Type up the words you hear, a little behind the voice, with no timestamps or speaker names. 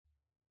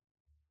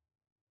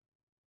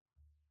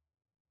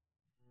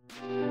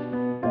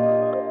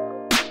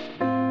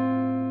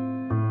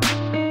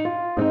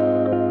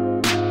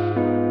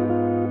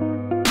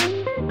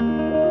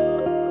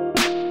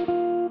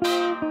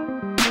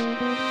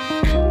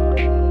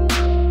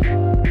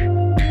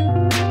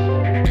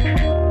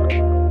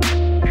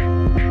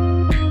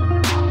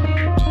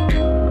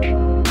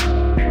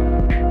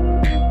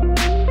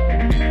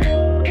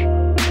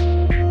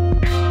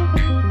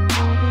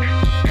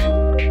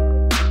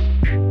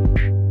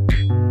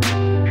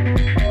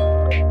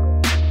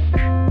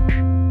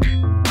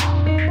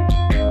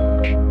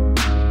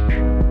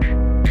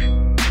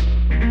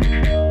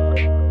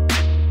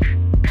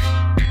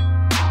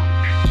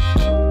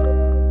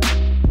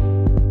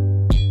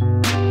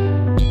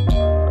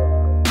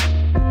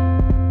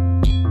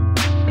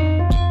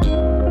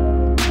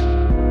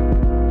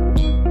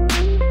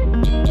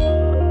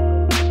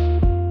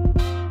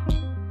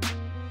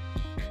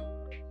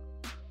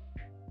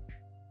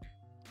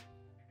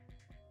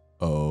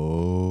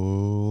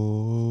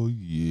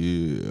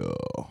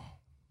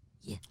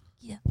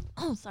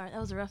Sorry, that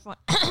was a rough one.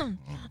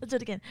 Let's do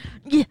it again.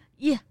 Yeah,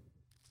 yeah.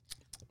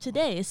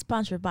 Today is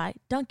sponsored by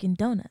Dunkin'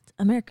 Donuts.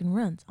 American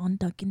runs on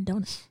Dunkin'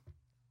 Donuts.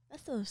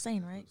 That's still the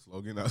saying, right?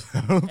 Slogan? I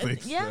don't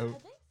think Yeah, so. I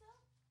think so.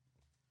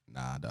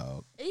 Nah,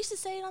 dog. It used to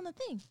say it on the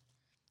thing.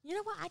 You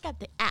know what? I got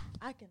the app.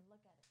 I can look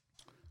at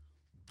it.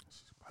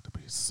 She's about to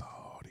be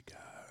salty,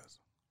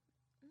 guys.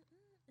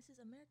 This is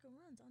American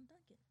runs on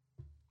Dunkin'.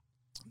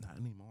 Not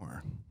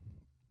anymore.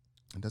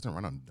 It doesn't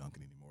run on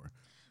Dunkin' anymore.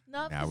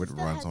 No, Now it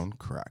runs on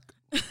crack.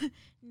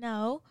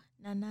 No.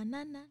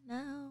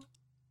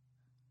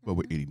 But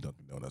we're eating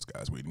Dunkin' Donuts,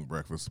 guys. We're eating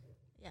breakfast.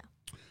 Yeah.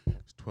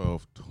 It's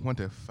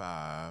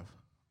 12:25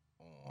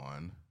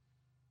 on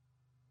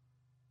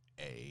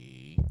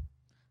a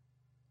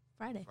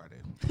Friday.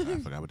 I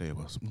forgot what day it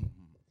was.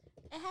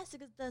 It has to,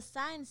 cause the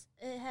signs.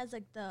 It has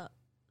like the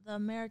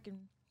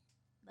American,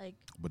 like.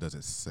 But does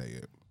it say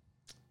it?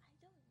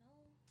 I don't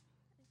know.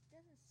 It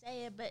doesn't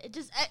say it, but it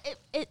just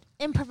it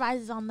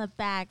improvises on the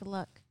bag.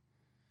 Look.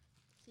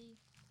 See,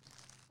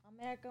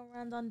 American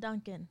runs on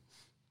Dunkin'.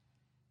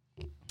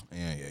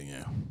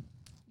 Yeah.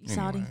 You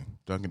Saudi.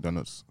 Dunkin'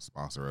 Donuts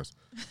sponsor us.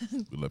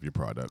 We love your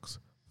products.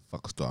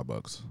 Fuck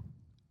Starbucks.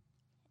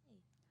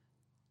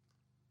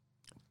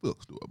 Fuck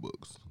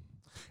Starbucks.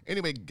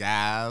 Anyway,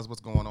 guys, what's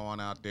going on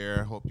out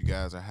there? Hope you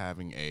guys are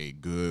having a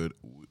good,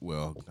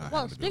 Well,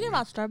 speaking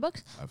about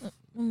Starbucks,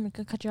 I'm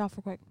gonna cut you off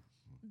real quick.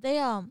 They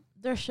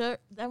their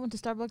shirt. I went to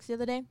Starbucks the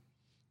other day,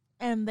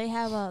 and they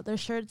have their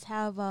shirts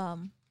have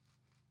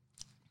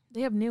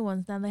they have new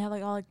ones now. They have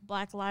like all like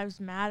Black Lives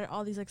Matter,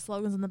 all these like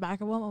slogans in the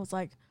back of them. I was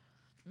like,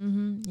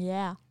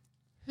 yeah.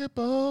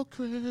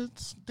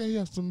 Hypocrites, they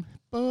are some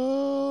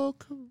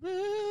hypocrites.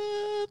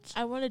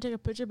 I wanted to take a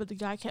picture, but the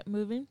guy kept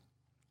moving.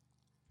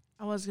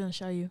 I was gonna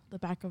show you the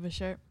back of his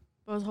shirt,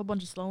 but it was a whole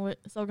bunch of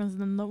slogans,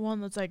 and then the one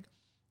that's like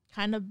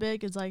kind of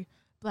big is like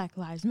Black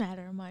Lives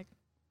Matter. I'm like,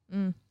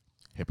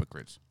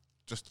 Hypocrites.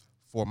 Just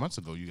 4 months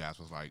ago, you guys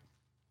was like,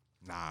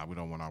 nah, we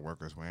don't want our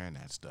workers wearing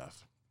that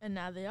stuff. And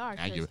now they are.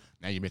 Now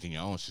you're making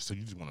your own shit, so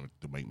you just want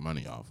to make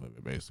money off of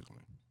it,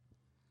 basically.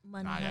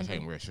 Money. Nah, I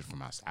can't wear shit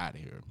from outside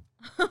here.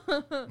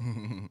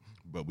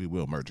 But we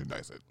will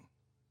merchandise it.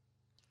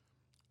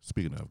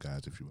 Speaking of,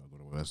 guys, if you want to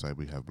go to our website,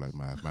 we have Black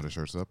Lives Matter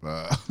shirts up.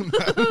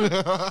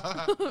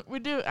 We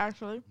do,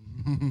 actually.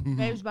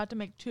 Babe's about to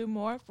make 2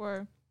 more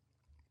for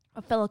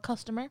a fellow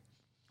customer.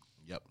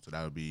 Yep, so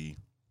that would be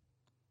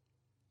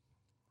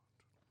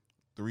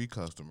 3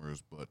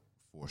 customers, but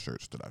 4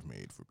 shirts that I've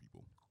made for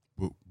people.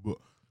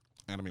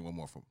 And I mean 1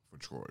 more for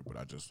Troy, but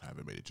I just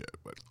haven't made it yet.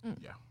 But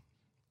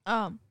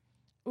yeah.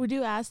 We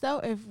do ask though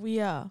if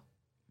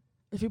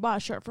you bought a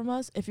shirt from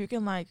us, if you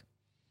can like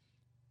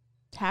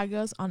tag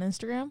us on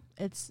Instagram.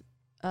 It's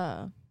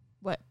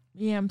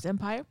Yams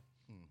Empire,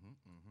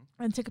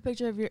 and take a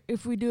picture of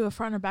if we do a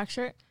front or back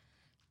shirt,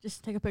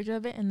 just take a picture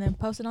of it and then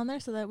post it on there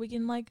so that we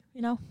can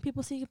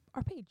people see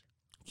our page.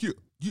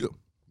 Yeah,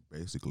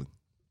 basically.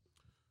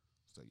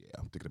 So yeah,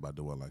 I'm thinking about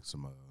doing like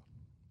some.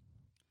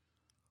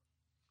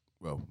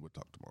 Well, we'll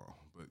talk tomorrow,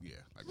 but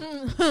yeah.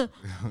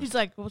 He's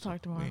like, we'll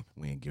talk tomorrow.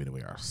 We ain't giving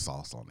away our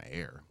sauce on the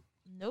air.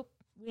 Nope,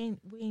 we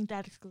ain't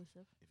that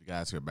exclusive. If you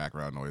guys hear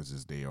background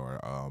noises, they are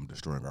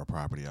destroying our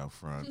property out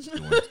front,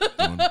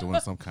 doing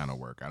some kind of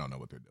work. I don't know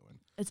what they're doing.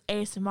 It's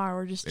ASMR.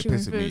 We're just They're chewing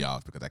pissing food. me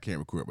off because I can't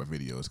record my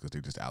videos because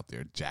they're just out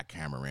there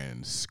jackhammering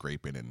and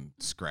scraping and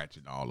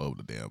scratching all over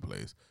the damn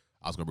place.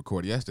 I was gonna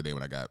record yesterday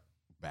when I got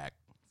back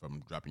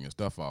from dropping your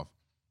stuff off.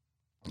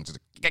 I'm just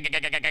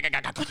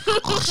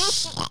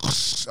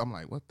I'm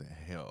like, what the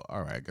hell?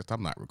 All right, I guess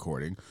I'm not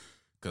recording.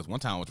 Because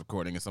one time I was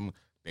recording and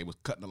they was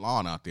cutting the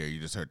lawn out there. You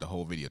just heard the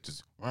whole video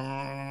just.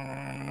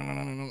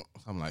 I'm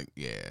like,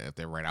 yeah, if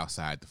they're right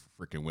outside the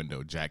freaking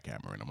window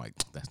jackhammering, I'm like,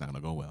 that's not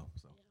gonna go well.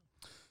 So,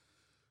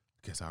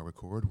 guess I'll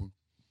record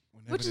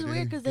whenever. Which is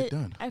weird because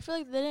I feel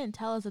like they didn't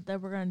tell us that they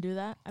were gonna do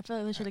that. I feel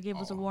like they should have gave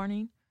us a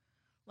warning,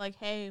 like,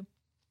 hey,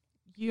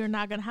 you're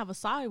not gonna have a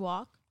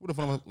sidewalk. What if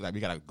we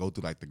gotta go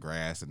through like the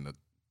grass and the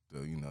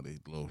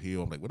little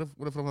hill? I'm like, what if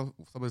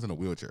somebody's in a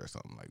wheelchair or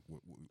something? Like,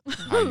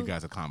 how are you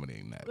guys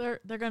accommodating that?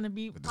 They're gonna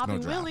be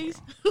popping wheelies.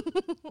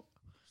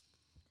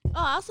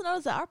 I also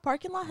noticed that our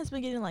parking lot has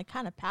been getting like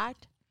kind of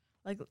packed.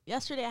 Like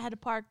yesterday, I had to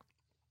park.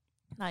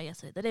 Not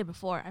yesterday, the day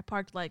before, I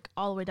parked like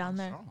all the way down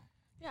there.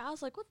 Yeah, I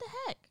was like, what the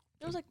heck?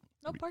 There was like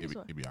no parking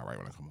spot. It'd be all right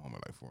when I come home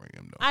at like 4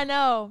 a.m. though. I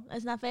know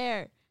it's not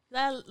fair.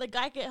 Like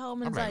I get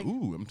home and I'm it's like,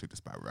 ooh, I'm gonna take the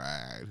spot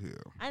right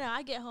here. I know.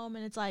 I get home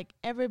and it's like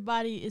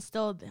everybody is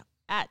still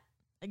at,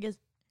 I guess,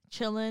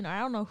 chilling, or I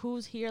don't know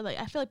who's here. Like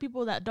I feel like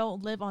people that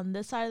don't live on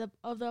this side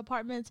of the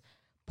apartments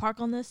park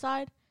on this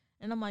side,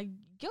 and I'm like,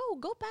 go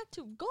to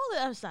the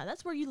other side.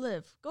 That's where you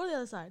live. Go to the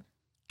other side.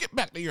 Get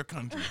back to your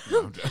country.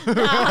 That's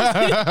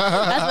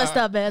messed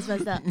up, man. That's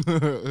messed up.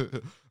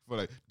 But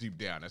like deep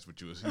down, that's what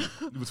you was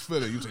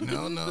feeling. You was like,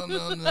 no.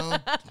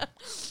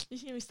 You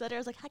see me stutter? I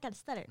was like, I gotta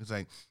stutter. He was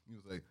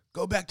like,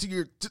 go back to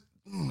your,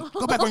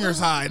 go back on your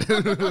side.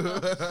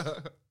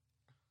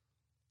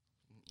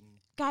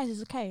 Guys,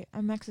 it's okay.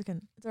 I'm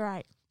Mexican. It's all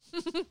right.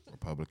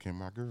 Republican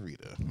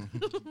margarita.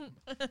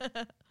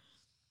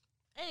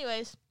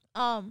 Anyways,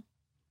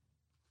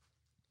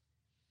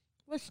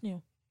 What's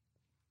new?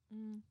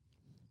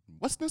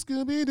 What's this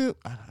gonna be?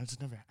 I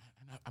just never.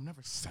 I'm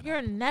never set You're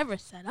up. never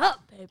set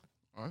up, babe.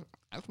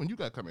 That's when you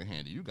got come in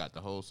handy. You got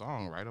the whole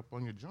song right up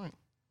on your joint.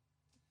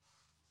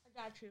 I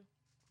got you.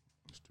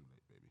 It's too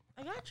late, baby.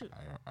 I got you.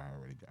 I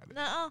already got it.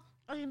 Nuh-uh.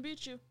 I can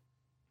beat you.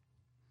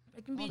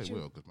 I can beat They you.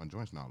 will, because my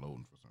joint's not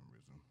loading for some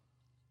reason.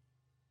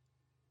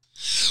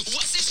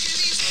 What's this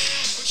gonna be?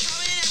 We're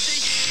coming after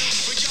you.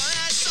 We're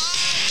gonna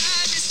solve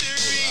that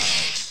mystery.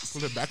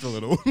 Pull it back a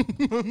little.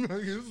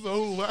 It's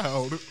so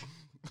loud.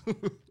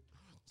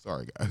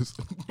 Sorry, guys.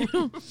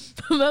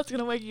 That's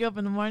gonna wake you up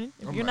in the morning.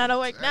 If I'm you're like, not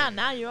awake now, dang,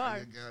 now you why are.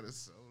 You got it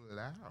so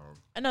loud.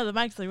 I know the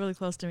mic's like really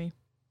close to me,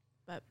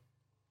 but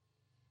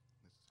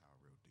This is how a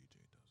real DJ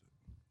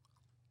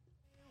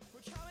does it.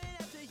 We're coming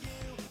after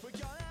you. We're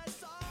gonna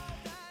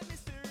solve that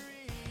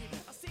mystery.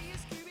 I'll see you,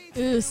 Scooby.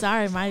 ooh,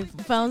 sorry, my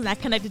phone's not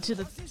connected to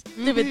the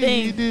stupid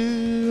thing.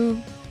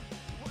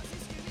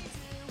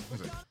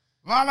 It's like,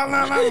 la la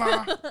la la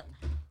la.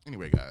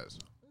 Anyway, guys.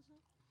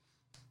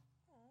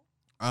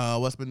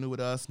 What's been new with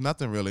us?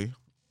 Nothing really.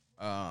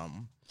 We're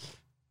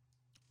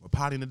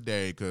potting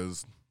today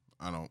because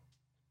I don't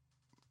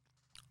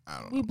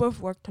We know. both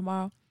work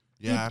tomorrow.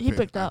 Yeah, he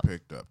picked up. I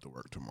picked up to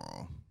work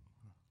tomorrow.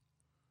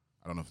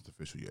 I don't know if it's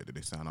official yet. Did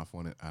they sign off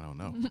on it? I don't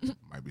know.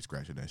 Might be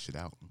scratching that shit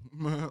out.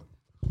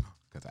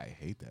 Because I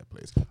hate that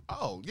place.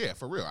 Oh, yeah,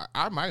 for real.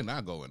 I might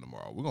not go in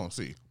tomorrow. We're going to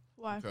see.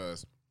 Why?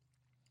 Because,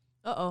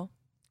 Uh-oh.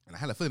 and I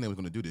had a feeling they were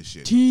going to do this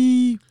shit.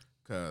 T.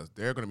 Because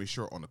they're going to be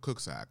short on the cook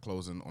side.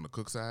 Closing on the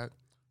cook side,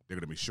 they're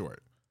going to be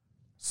short.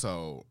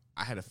 So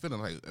I had a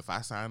feeling like if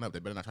I sign up, they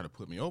better not try to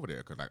put me over there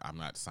because like, I'm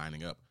not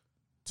signing up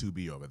to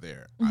be over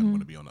there. I'm going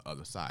to be on the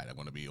other side. I'm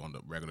going to be on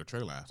the regular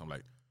trailer line. So I'm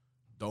like,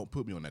 don't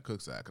put me on that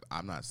cook side because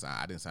I'm not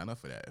I didn't sign up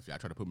for that. If y'all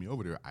try to put me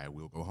over there, I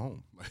will go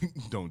home. Like,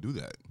 don't do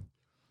that.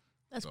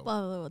 That's So,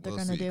 probably what they're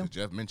We'll gonna see, do. 'cause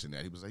Jeff mentioned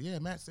that. He was like, yeah,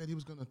 Matt said he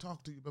was going to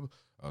talk to you. Blah, blah.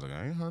 I was like,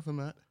 I ain't heard from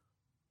Matt.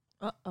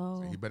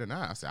 Uh-oh. So he better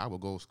not. I said, I will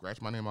go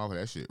scratch my name off of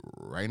that shit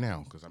right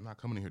now because I'm not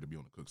coming in here to be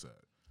on the cook side.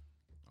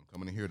 I'm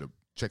coming in here to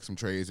check some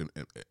trays and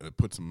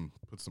put some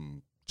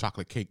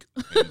chocolate cake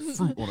and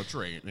fruit on a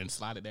tray and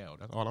slide it down.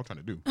 That's all I'm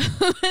trying to do.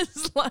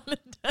 Slide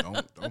it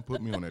down. Don't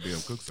put me on that damn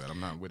cook side.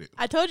 I'm not with it.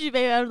 I told you,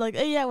 baby. I was like,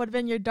 oh, yeah, it would have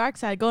been your dark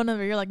side going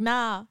over. You're like,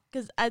 nah.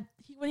 Because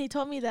when he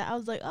told me that, I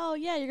was like, oh,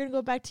 yeah, you're going to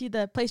go back to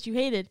the place you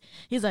hated.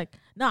 He's like,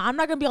 nah, I'm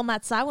not going to be on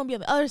that side. I'm going to be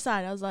on the other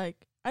side. I was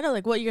like, I know,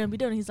 like, what you're going to be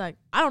doing. He's like,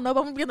 I don't know,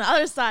 but I'm going to be on the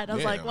other side. I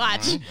was like,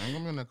 watch. I ain't going to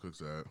be on that cook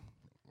side.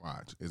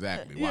 Watch.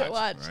 Exactly. Yeah,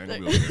 Watch. watch. I ain't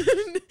gonna be over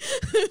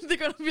there. They're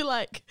going to be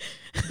like,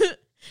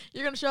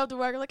 you're going to show up to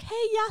work. Like, hey,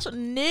 Yasha,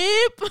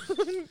 nope.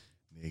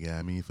 They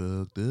got me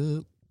fucked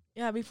up.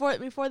 Yeah, before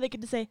they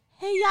could just say,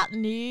 hey, yeah,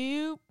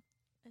 nope.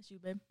 That's you,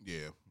 babe.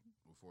 Yeah.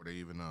 Before they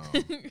even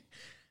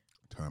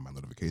turn my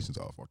notifications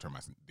off or turn my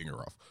dinger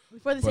off.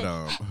 Before they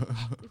But say,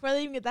 before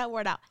they even get that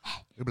word out.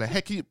 they'll be like,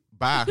 hey, keep,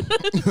 bye.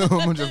 I'm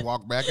gonna just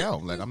walk back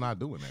out. Like, I'm not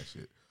doing that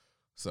shit.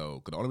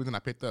 So, cause the only reason I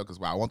picked up, cause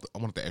I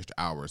wanted the extra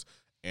hours,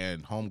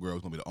 and homegirl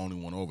was gonna be the only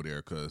one over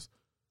there, cause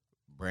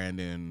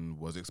Brandon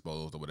was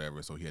exposed or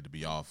whatever, so he had to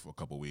be off for a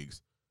couple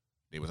weeks.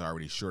 They was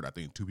already short, I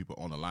think, 2 people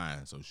on the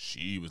line, so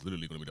she was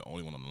literally gonna be the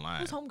only one on the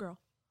line. Who's homegirl?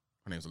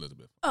 Her name's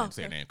Elizabeth. Oh, I didn't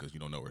say her okay. name because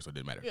you don't know her, so it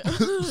didn't matter. Yeah.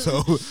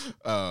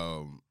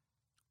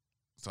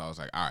 So I was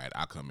like, all right,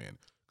 I'll come in.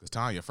 Because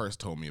Tanya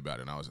first told me about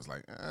it, and I was just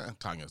like,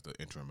 Tanya's the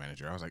interim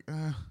manager. I was like,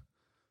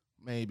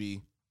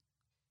 maybe.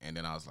 And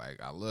then I was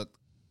like, I looked,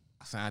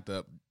 I signed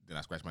up, then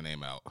I scratched my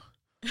name out.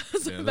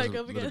 So Then back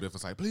up again. Elizabeth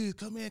was like, please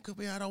come in.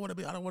 I don't want to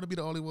be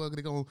the only one.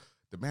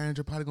 The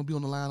manager probably gonna be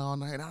on the line all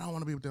night. I don't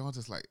want to be there. I was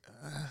just like,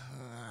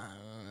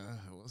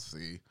 we'll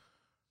see.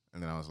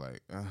 And then I was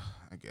like,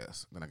 I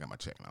guess. Then I got my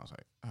check, and I was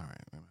like, all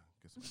right,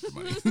 get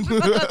some extra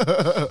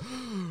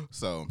money.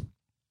 So,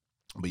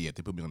 but yeah, if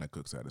they put me on that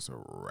cook side, it's a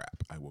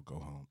wrap. I will go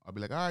home. I'll be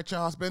like, all right,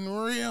 y'all, it's been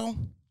real.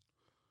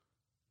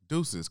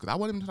 Deuces, because I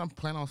wasn't even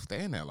planning on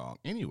staying that long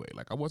anyway.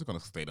 Like, I wasn't going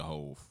to stay the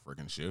whole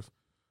freaking shift.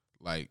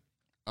 Like,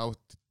 I was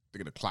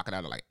thinking to clock it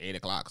out at like 8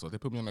 o'clock. So if they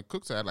put me on the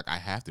cook side, like, I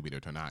have to be there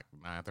till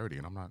 9:30,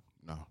 and I'm not,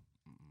 no.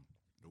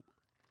 Nope.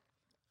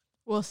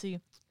 We'll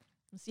see.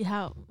 We'll see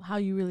how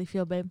you really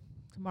feel, babe,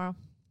 tomorrow.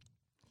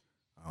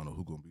 I don't know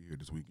who's going to be here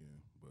this weekend,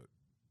 but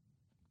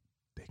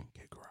they can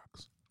kick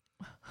rocks.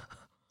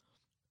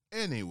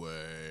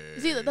 Anyway.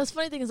 See, that's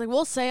funny thing is, like,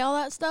 we'll say all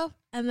that stuff,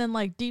 and then,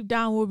 like, deep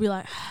down, we'll be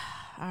like,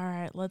 all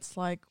right, let's,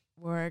 like,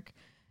 work.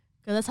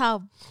 Because that's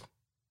how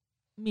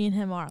me and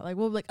him are. Like,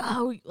 we'll be like,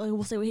 oh,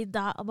 we'll say we hate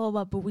that, blah, blah,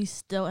 blah, but we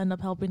still end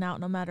up helping out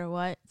no matter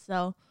what.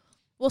 So,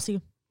 we'll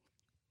see.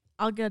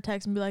 I'll get a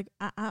text and be like,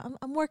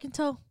 I'm working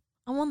till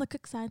I'm on the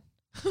cook side.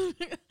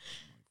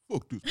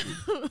 Fuck this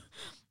bitch.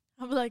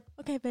 I'll be like,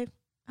 okay, babe.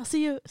 I'll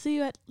see you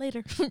at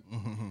later. Yeah, you're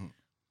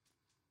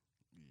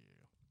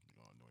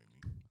gonna annoy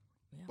me.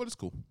 Yeah. But it's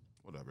cool.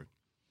 Whatever.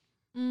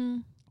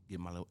 Mm. Get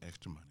my little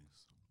extra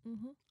monies.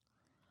 Mm-hmm.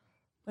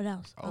 What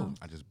else? Oh,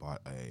 I just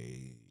bought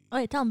a Oh,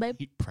 yeah, tell him, babe.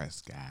 heat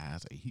press,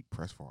 guys. A heat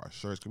press for our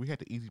shirts. Cause we had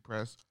the easy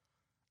press,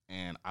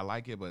 and I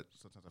like it, but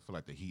sometimes I feel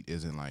like the heat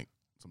isn't like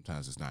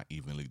sometimes it's not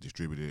evenly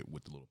distributed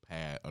with the little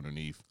pad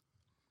underneath.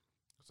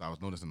 So I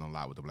was noticing a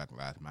lot with the Black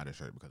Lives Matter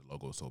shirt because the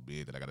logo is so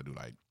big that I got to do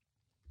like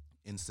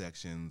in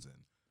sections, and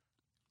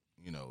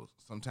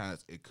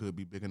sometimes it could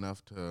be big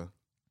enough to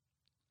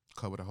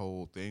cover the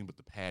whole thing, but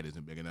the pad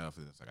isn't big enough,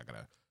 and it's like I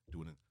gotta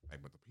do it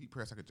like with the heat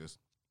press. I could just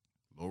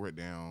lower it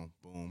down,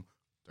 boom,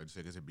 30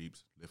 seconds it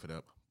beeps, lift it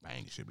up,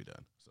 bang, it should be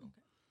done. So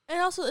And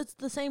also, it's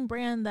the same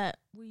brand that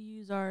we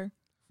use our.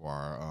 for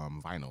our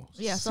vinyl,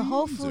 Yeah, so Caesar,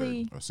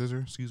 hopefully- or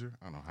Caesar,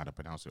 I don't know how to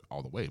pronounce it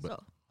all the way, but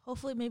So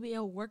hopefully, maybe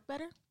it'll work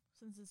better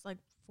since it's like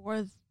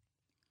for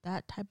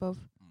that type of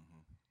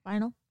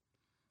vinyl.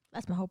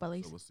 That's my hope, at so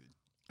least. we'll see.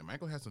 And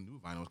Michael has some new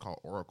vinyl. It's called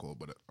Oracle,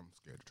 but I'm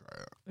scared to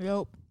try it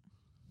Yep.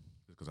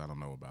 just because I don't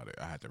know about it.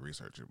 I had to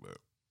research it, but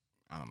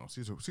I don't know.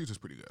 Caesar's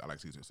pretty good. I like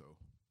Caesar, so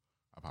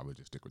I'll probably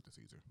just stick with the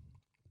Caesar.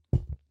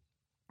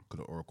 Because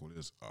the Oracle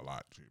is a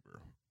lot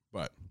cheaper,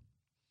 but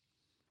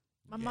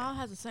My mom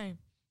has the same.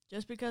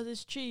 Just because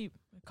it's cheap,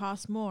 it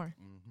costs more.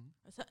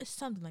 It's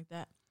something like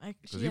that.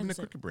 Because even the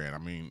Cricket brand, I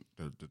mean,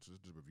 the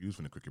reviews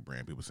from the Cricket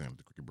brand, people saying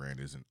the Cricket brand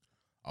isn't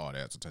all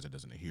that. Sometimes it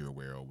doesn't adhere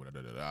well, or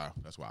whatever.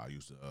 That's why I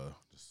use the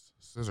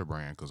Scissor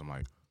brand, because I'm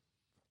like,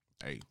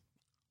 hey,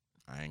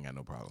 I ain't got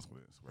no problems with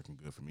it. It's working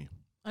good for me.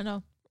 I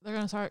know. They're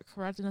going to start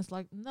correcting us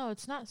like, no,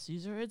 it's not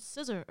Caesar. It's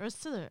Scissor. Or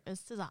Scissor. It's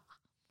Scissor.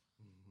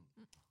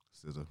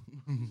 Scissor.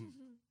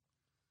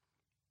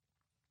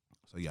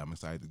 So, yeah, I'm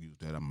excited to use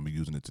that. I'm going to be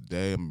using it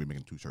today. I'm going to be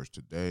making 2 shirts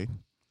today.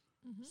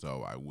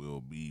 So, I will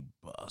be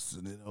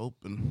busting it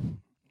open.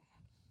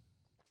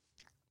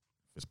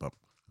 Fist bump.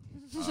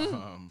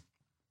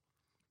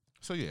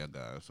 So, yeah,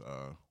 guys.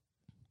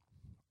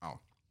 No,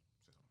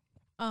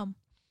 I'm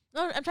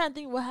trying to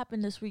think what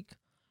happened this week.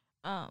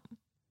 What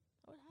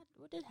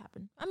did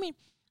happen? I mean,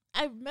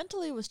 I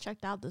mentally was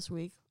checked out this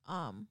week.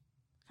 Kind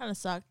of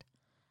sucked.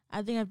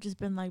 I think I've just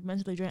been like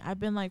mentally drained. I've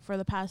been like for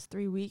the past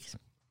 3 weeks.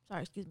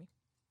 Sorry, excuse me.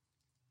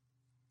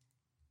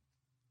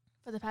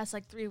 For the past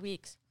like 3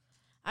 weeks,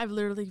 I've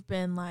literally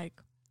been like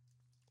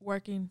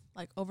working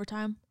like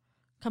overtime,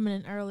 coming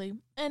in early.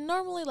 And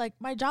normally like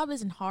my job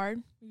isn't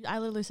hard. I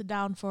literally sit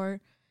down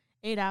for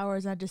 8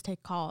 hours and I just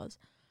take calls.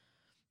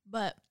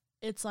 But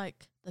it's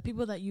like the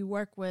people that you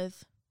work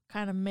with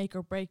kind of make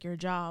or break your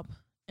job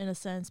in a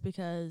sense,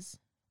 because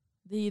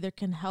they either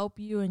can help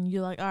you and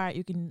you're like, all right,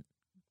 you can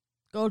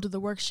go to the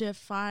work shift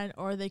fine,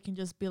 or they can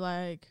just be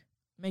like,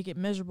 make it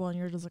miserable and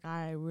you're just like,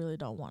 I really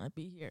don't want to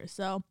be here.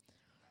 So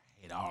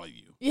I hate all of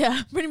you.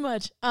 yeah, pretty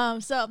much.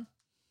 So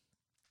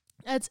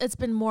it's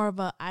been more of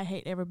a I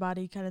hate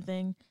everybody kind of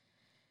thing.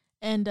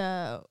 And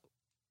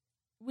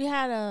we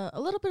had a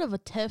little bit of a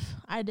tiff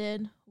I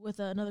did with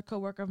another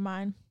coworker of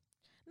mine.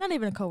 Not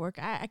even a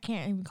coworker. I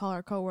can't even call her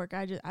a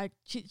coworker.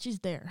 She's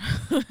there.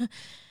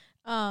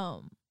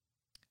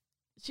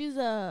 She's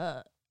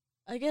I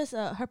guess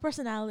her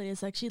personality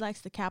is like she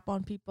likes to cap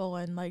on people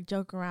and like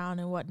joke around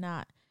and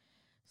whatnot.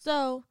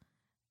 So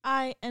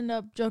I end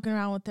up joking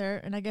around with her,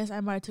 and I guess I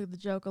might have took the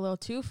joke a little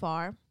too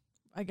far,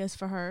 I guess,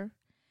 for her.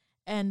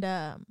 And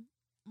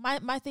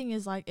my thing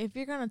is like, if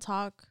you're gonna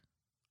talk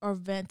or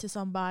vent to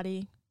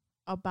somebody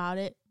about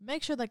it,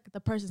 make sure like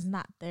the person's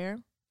not there.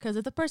 Because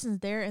if the person's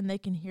there and they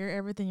can hear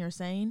everything you're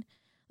saying,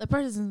 the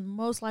person's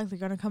most likely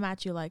going to come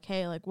at you like,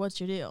 hey, like, what's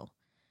your deal?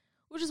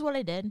 Which is what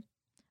I did.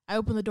 I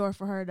opened the door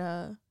for her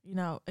to,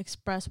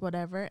 express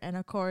whatever. And,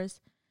 of course,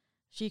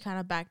 she kind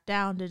of backed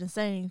down, didn't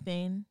say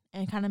anything,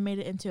 and kind of made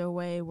it into a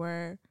way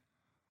where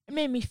it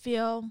made me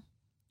feel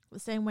the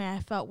same way I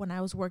felt when I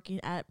was working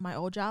at my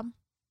old job.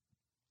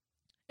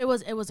 It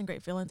wasn't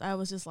great feelings. I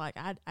was just like,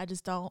 I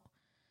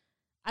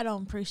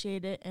don't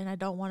appreciate it, and I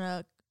don't want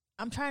to.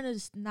 I'm trying to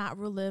just not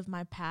relive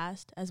my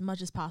past as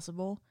much as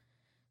possible.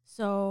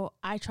 So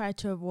I try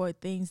to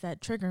avoid things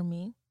that trigger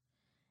me.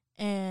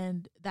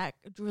 And that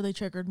really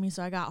triggered me.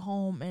 So I got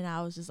home and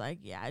I was just like,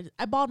 yeah,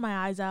 I bawled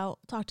my eyes out,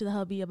 talked to the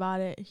hubby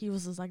about it. He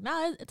was just like,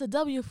 nah, it's a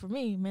W for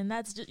me, man.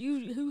 That's just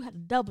you who had a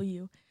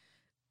W.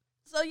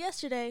 So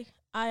yesterday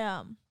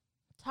I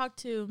talked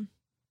to,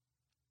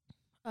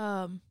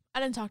 I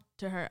didn't talk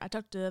to her. I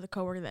talked to the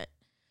coworker that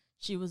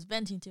she was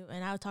venting to.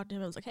 And I talked to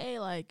him. I was like, hey,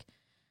 like,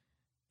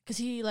 because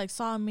he, like,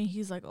 saw me.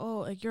 He's like, oh,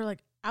 like, you're,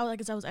 like, I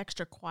guess I was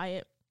extra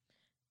quiet.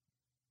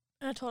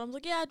 And I told him, I was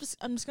like, yeah,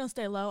 I'm just going to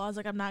stay low. I was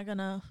like, I'm not going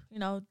to,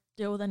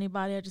 deal with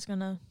anybody. I'm just going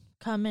to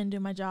come in,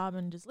 do my job,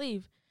 and just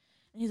leave.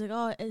 And he's like,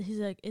 oh, he's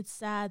like, it's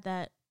sad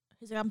that,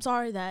 he's like, I'm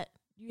sorry that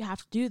you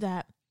have to do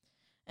that.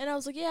 And I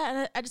was like, yeah.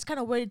 And I just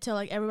kind of waited till,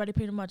 like, everybody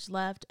pretty much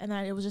left. And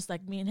then it was just,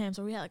 like, me and him.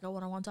 So we had, like, a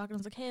one-on-one talk. And I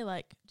was like, hey,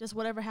 like, just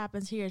whatever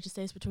happens here, it just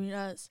stays between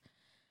us.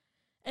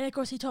 And, of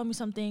course, he told me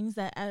some things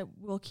that I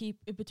will keep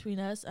it between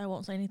us. I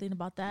won't say anything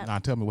about that. Nah,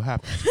 tell me what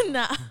happened.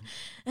 Nah,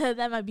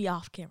 that might be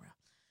off camera,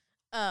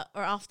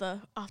 or off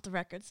the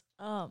records.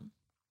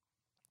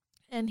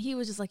 And he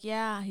was just like,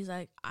 yeah. He's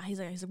like,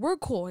 we're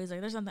cool. He's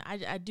like, there's something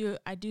I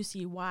do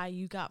see why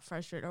you got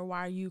frustrated, or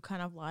why you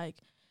kind of like,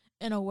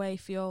 in a way,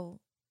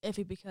 feel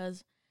iffy,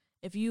 because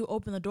if you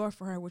open the door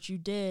for her, which you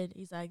did,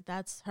 he's like,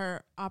 that's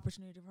her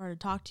opportunity for her to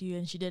talk to you,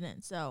 and she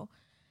didn't. So,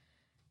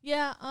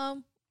 yeah,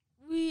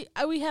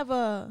 we have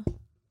a,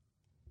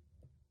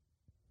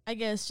 I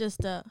guess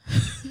just a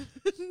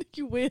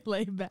you way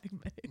laid back,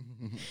 babe.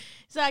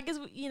 So I guess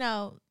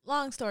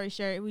long story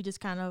short, we just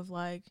kind of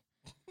like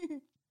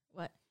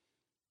what,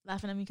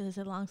 laughing at me because I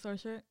said long story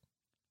short.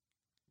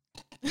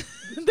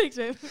 Thanks,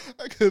 babe.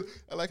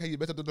 I like how you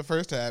messed up the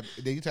first time,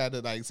 and then you tried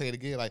to like say it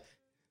again, like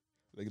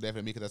looking at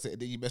me because I said,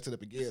 and then you messed it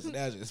up again. So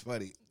that's just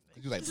funny.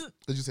 Because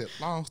you said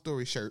long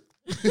story short.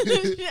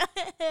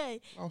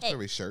 Long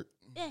story short.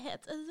 Yeah,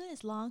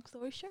 it's long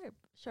story short.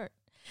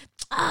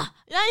 Now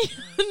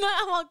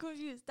I'm all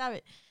confused. Stop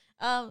it.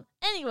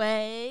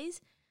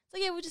 Anyways, so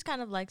yeah, we just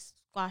kind of like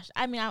squashed.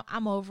 I mean,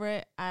 I'm over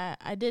it. I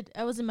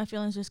was in my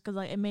feelings just because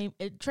like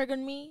it triggered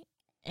me,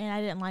 and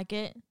I didn't like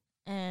it,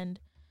 and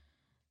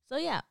so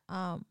yeah.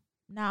 Now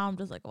I'm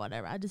just like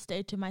whatever. I just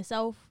stayed to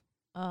myself.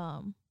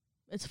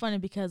 It's funny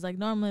because like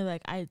normally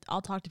like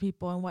I'll talk to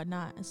people and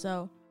whatnot, and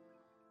so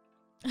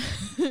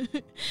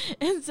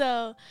and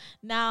so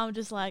now I'm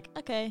just like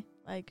okay,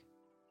 like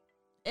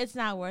it's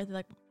not worth it.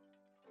 Like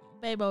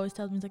babe always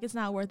tells me, it's like it's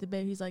not worth it,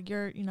 babe. He's like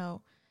you're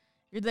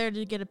there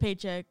to get a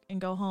paycheck and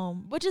go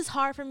home, which is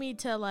hard for me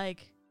to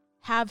like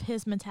have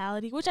his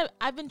mentality, which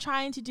I've been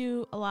trying to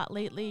do a lot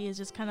lately. Is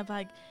just kind of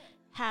like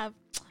have,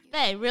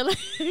 hey, really?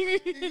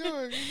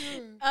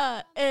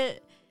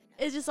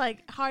 It's just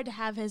like hard to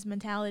have his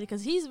mentality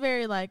because he's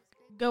very like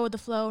go with the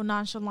flow,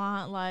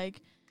 nonchalant.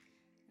 Like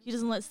he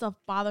doesn't let stuff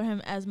bother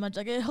him as much.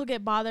 Like he'll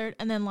get bothered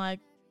and then like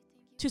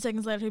 2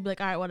 seconds later he'll be like,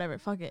 all right, whatever,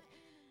 fuck it.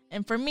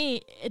 And for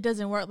me, it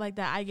doesn't work like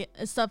that.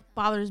 Stuff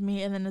bothers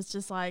me, and then it's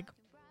just like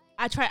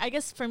I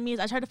guess for me is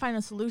I try to find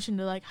a solution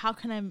to like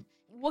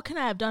what can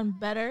I have done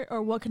better,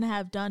 or what can I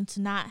have done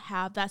to not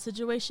have that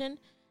situation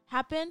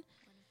happen.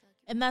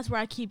 And that's where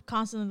I keep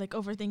constantly like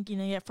overthinking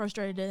and get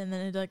frustrated, and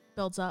then it like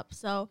builds up.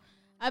 So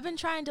I've been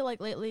trying to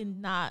like lately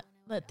not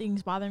let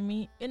things bother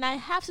me, and I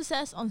have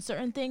success on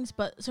certain things,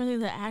 but certain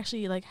things that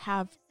actually like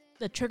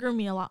that trigger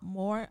me a lot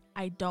more,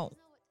 I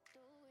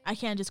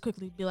can't just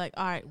quickly be like,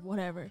 all right,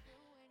 whatever,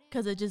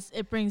 because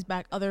it brings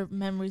back other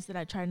memories that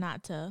I try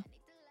not to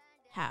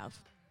have,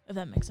 if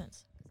that makes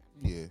sense.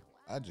 Yeah,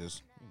 I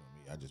just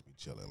I just be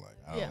chilling. Like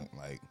I don't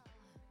like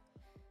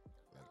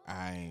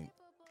I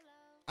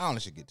don't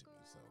let shit get to me.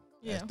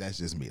 So that's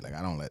just me. Like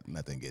I don't let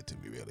nothing get to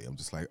me really. I'm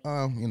just like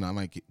I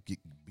might be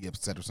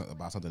upset or something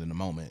about something in the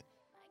moment,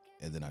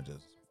 and then I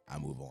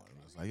move on.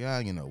 I'm just like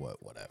you know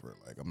what, whatever.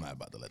 Like I'm not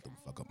about to let them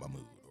fuck up my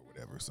mood or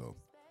whatever. So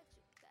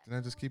then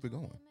I just keep it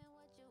going,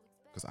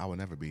 because I would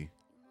never be.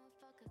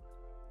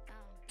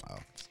 Oh,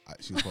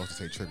 she was supposed to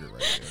say trigger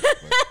right there.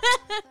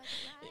 But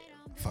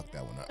fuck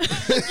that one up.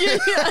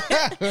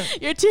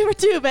 You're 2 for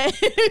 2, babe.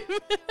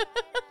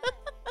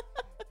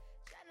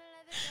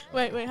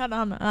 Wait, hold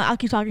on. I'll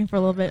keep talking for a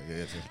little bit.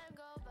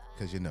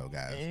 Because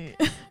guys,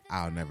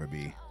 I'll never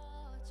be.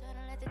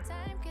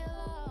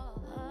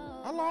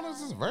 How long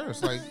is this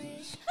verse? Like,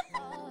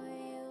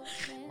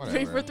 whatever.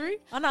 3 for 3?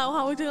 Oh, no,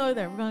 how we doing over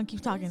there? We're going to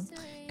keep talking.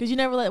 Because you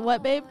never let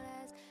what, babe?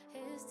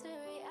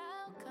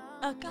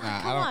 Oh, God,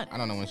 come on. I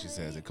don't know when she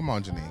says it. Come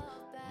on, Janine.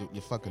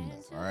 You're fucking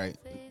nuts, all right?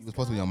 You're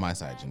supposed to be on my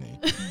side,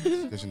 Janine.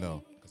 Because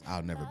because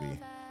I'll never be.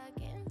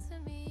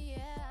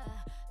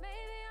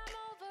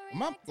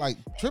 Am I like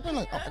tripping?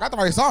 Like, I got the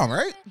right song,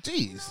 right?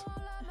 Jeez.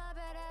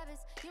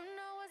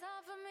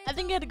 I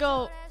think you had to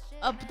go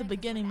up at the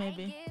beginning,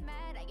 maybe.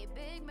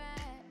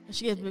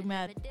 She gets big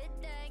mad. It's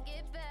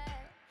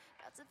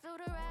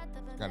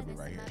gotta be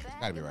right here. It's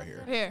gotta be right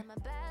here. Here.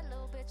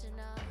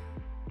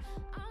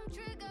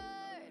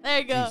 There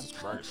you go. Jesus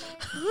Christ.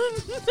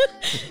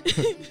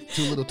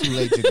 Too little, too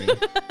late, Janine.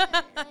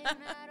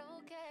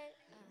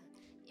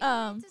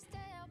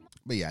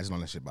 But yeah, I just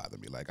don't let shit bother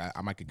me. Like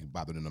I might get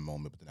bothered in a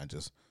moment, but then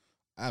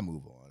I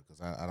move on,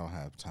 because I don't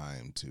have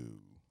time to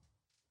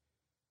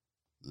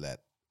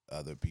let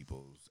other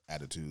people's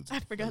attitudes.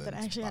 I forgot that I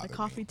actually had a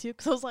coffee too,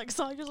 because I was like,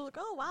 so I just was like,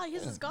 oh wow,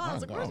 his is gone. I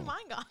was like, where's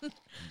mine gone? You'll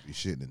be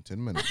shitting in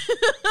 10 minutes.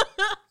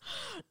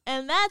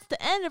 And that's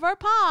the end of our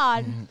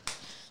pod.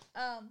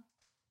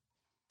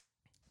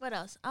 What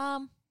else?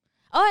 I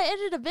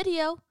edited a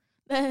video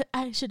that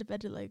I should have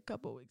edited like a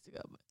couple weeks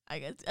ago, but I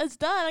guess it's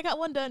done. I got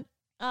one done.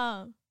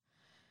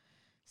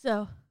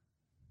 So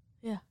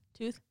yeah,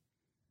 tooth.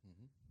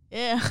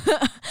 Yeah.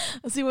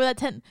 Let's see where that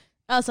 10.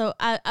 Also,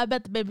 I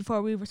bet the babe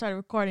before we started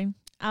recording,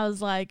 I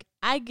was like,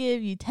 I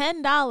give you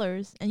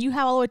 $10 and you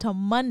have all the way till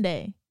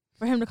Monday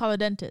for him to call the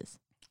dentist.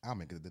 I'll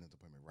make a dentist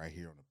appointment right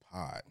here on the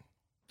pod.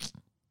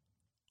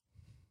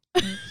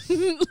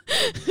 That'd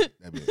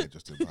be an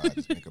interesting pod.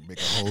 Just make a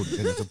whole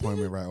dentist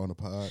appointment right on the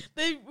pod.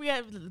 We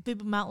have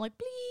people mount like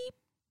bleep,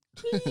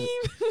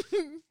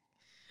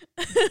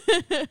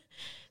 bleep.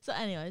 So,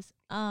 anyways,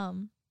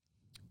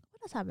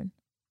 what else happened?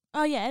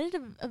 Oh yeah, I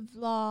edited a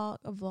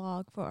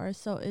vlog for our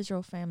So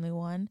Israel family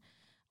one.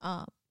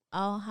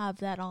 I'll have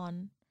that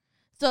on.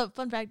 So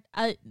fun fact,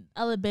 I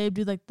let babe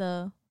do like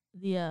the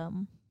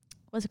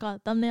what's it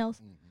called,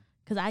 thumbnails,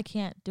 because I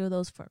can't do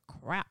those for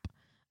crap.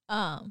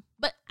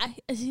 But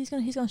he's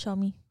gonna show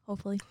me,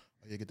 hopefully.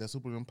 Oh yeah, get that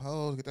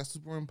superimpose.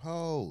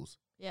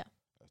 Yeah,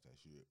 that's that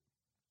shit.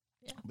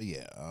 But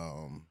yeah,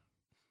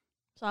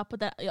 So I'll put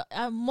that.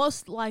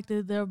 Most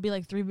likely there'll be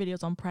like 3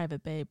 videos on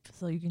Private Babe,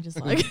 so you can just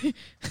like.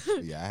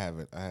 yeah, I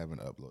haven't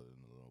uploaded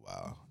in a little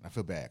while. I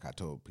feel bad. I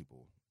told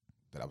people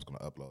that I was gonna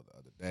upload the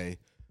other day,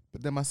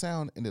 but then my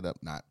sound ended up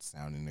not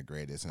sounding the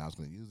greatest, and I was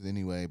gonna use it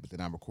anyway. But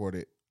then I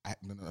recorded. I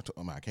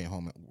came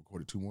home and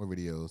recorded 2 more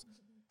videos,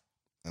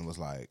 and was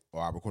like,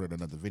 I recorded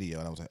another video,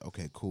 and I was like,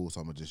 okay, cool. So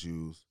I'm gonna just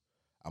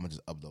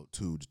upload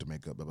 2 just to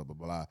make up blah blah blah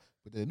blah.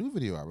 But the new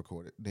video I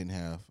recorded didn't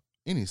have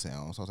any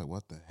sound, so I was like,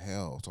 what the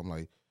hell? So I'm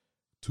like,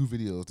 2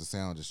 videos, the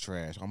sound is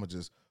trash. I'm gonna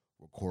just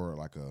record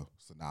like a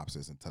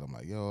synopsis and tell them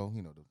like, yo,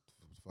 the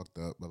fucked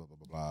up, blah blah blah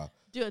blah blah.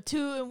 Do a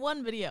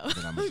 2-in-1 video.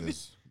 Then I'm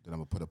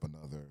gonna put up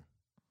another.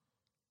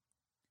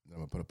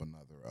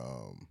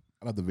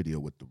 Another video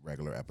with the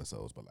regular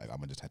episodes, but like I'm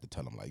gonna just have to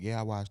tell them like, yeah,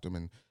 I watched them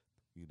and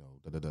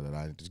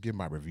and just give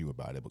my review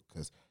about it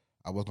because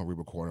I was gonna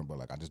re-record them, but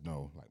like I just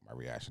know like my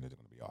reaction isn't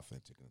gonna be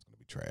authentic and it's gonna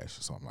be trash.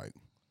 So I'm like,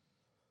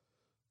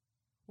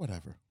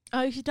 whatever.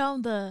 Oh, you should tell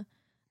them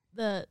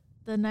the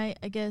night,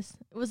 I guess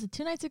it was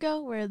 2 nights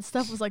ago where the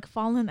stuff was like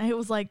falling. I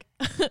was like,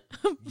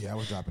 Yeah, I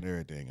was dropping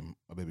everything, and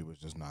my baby was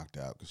just knocked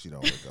out because she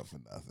don't wake up for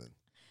nothing.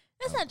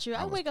 that's not true.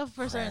 I wake up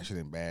for certain. Crashing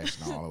and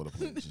bashing all over the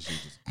place. And she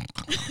just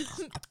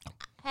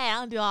Hey, I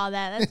don't do all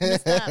that.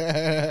 That's messed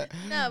up.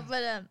 No,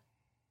 but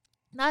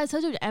no, I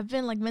told you I've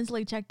been like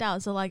mentally checked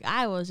out, so like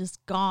I was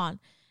just gone,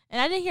 and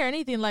I didn't hear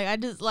anything. Like I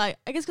just like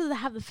I guess because I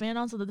have the fan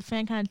on, so that the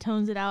fan kind of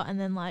tones it out, and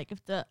then like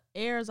if the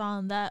air is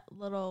on that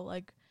little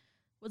like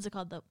what's it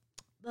called the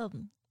you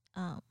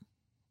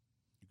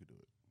could do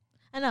it.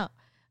 I know.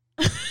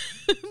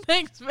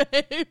 Thanks,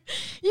 babe.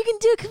 You can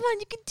do it. Come on,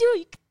 you can do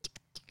it.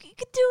 You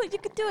can do it. You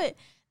can do it.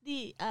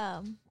 The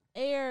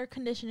air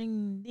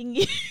conditioning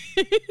thingy.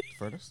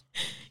 Furnace?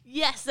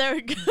 Yes, there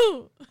we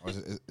go. Or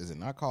is it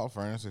not called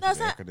furnace? If No, it's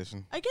it's air not.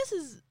 conditioning? I guess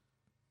is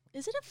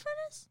it a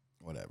furnace?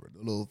 Whatever. The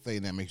little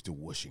thing that makes the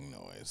whooshing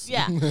noise.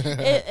 Yeah.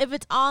 If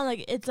it's on,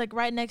 like it's like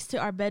right next to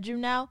our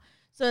bedroom now,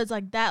 so it's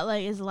like that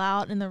like is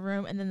loud in the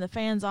room, and then the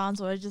fan's on,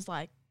 so it's just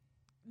like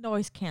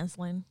noise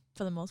canceling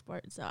for the most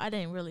part. So I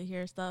didn't really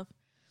hear stuff.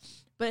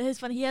 But it's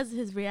funny. He has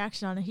his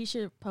reaction on it. He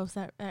should post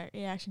that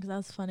reaction because that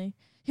was funny.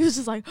 He was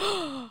just like,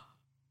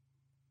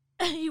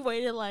 he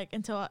waited like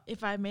until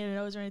if I made a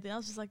noise or anything. I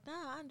was just like,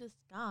 nah, I'm just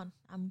gone.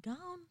 I'm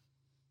gone.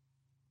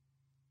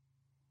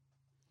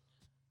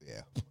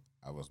 Yeah.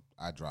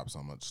 I dropped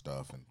so much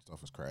stuff and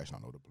stuff was crashing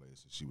all over the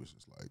place. And she was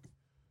just like,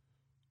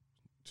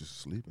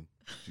 just sleeping.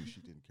 She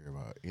didn't care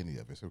about any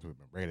of it. So it could have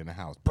been right in the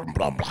house. Blah,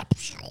 blah, blah,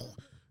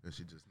 and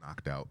she just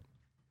knocked out.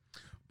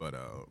 But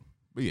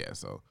yeah,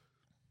 so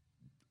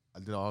I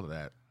did all of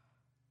that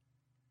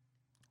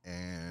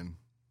and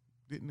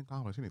didn't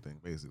accomplish anything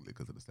basically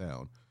because of the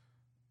sound.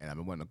 And I've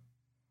been wanting to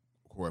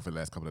record for the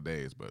last couple of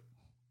days, but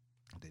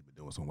they've been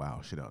doing some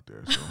wild shit out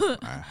there, so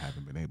I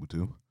haven't been able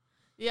to.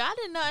 Yeah, I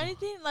didn't know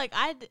anything. Like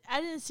I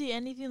didn't see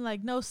anything.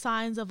 Like no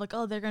signs of like,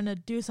 oh, they're gonna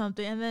do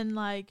something. And then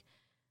like,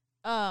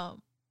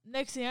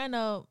 next thing I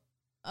know,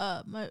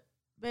 my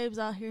babe's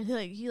out here.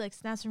 He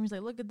snaps from me. He's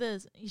like, look at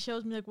this. He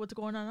shows me like what's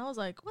going on. I was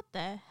like, what the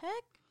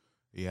heck?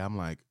 Yeah, I'm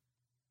like,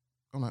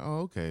 oh,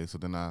 okay. So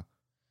then I'm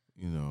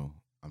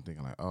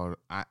thinking like, oh,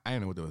 I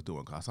didn't know what they was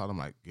doing. Cause I saw them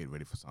like get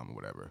ready for something or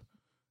whatever.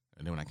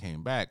 And then when I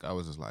came back, I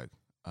was just like,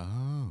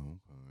 oh,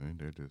 okay,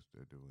 they're doing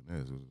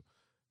this.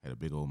 Had a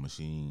big old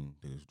machine.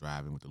 They was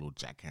driving with the little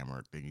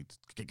jackhammer thing. Just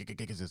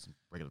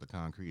breaking up the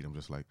concrete. I'm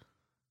just like,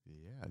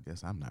 yeah, I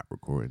guess I'm not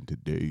recording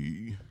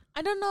today.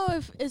 I don't know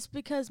if it's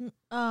because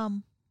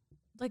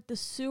like the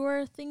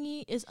sewer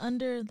thingy is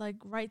under like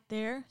right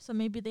there, so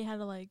maybe they had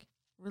to like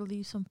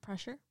relieve some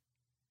pressure.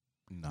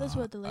 Nah, That's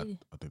what the lady.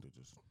 I think they're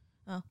just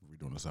Oh.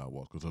 redoing the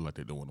sidewalks because they're like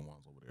they're doing the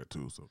ones over there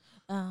too. So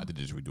Uh, I think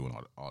they're just redoing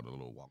all the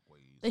little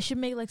walkways. they should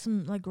make like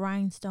some like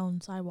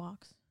rhinestone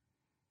sidewalks.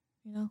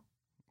 You know?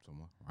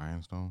 Some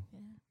rhinestone.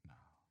 Yeah.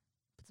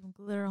 Put some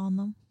glitter on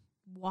them.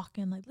 Walk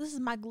in like this is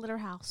my glitter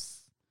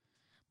house.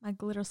 My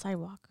glitter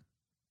sidewalk.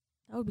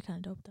 That would be kind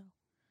of dope though.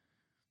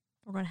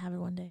 We're gonna have it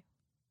one day.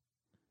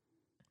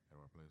 At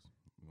our place,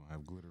 we're gonna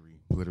have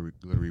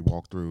glittery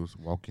walkthroughs,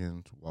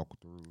 walk-ins,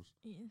 walkthroughs.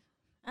 Yeah.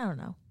 I don't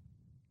know.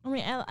 I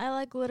mean, I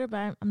like glitter,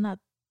 but I'm not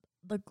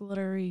the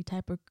glittery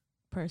type of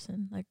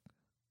person. Like,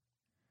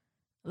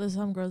 there's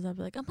some girls that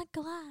be like, oh my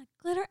God,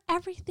 glitter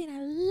everything.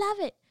 I love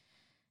it.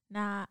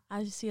 Nah,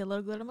 I just see a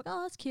little glitter. I'm like,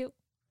 oh, that's cute.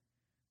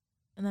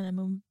 And then I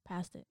move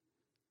past it.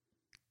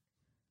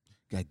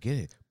 Gotta get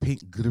it.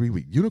 Pink glittery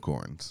with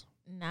unicorns.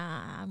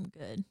 Nah, I'm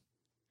good.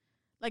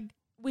 Like,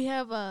 we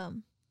have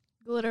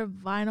glitter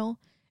vinyl,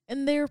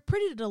 and they're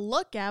pretty to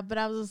look at, but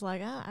I was just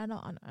like, I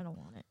don't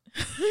want it.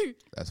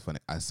 That's funny.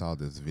 I saw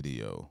this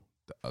video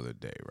the other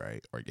day,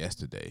 right? Or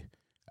yesterday.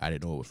 I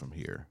didn't know it was from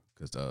here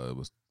because it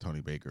was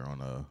Tony Baker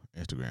on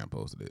Instagram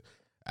posted it.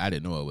 I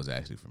didn't know it was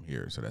actually from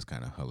here, so that's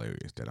kind of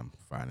hilarious that I'm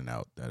finding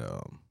out that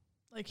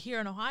Like here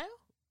in Ohio?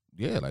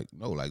 yeah,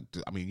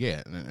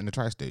 in the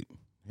tri-state,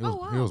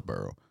 wow.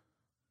 Hillsboro.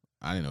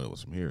 I didn't know it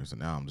was from here, so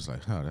now I'm just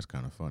like, that's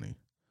kind of funny.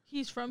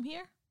 He's from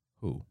here?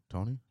 Who?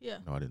 Tony? Yeah.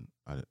 No, I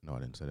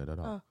didn't say that at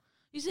all. Oh.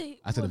 You say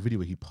I said the what? video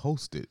he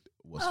posted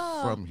was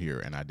Oh. from here,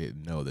 and I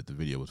didn't know that the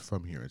video was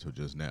from here until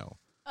just now.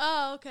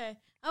 Oh, okay.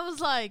 I was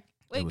like,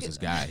 wait. It was this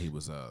guy. He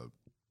was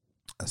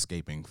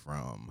escaping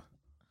from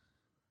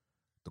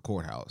the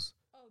courthouse,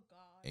 Oh God.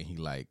 and he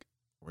like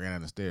ran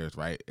down the stairs,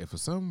 right? And for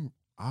some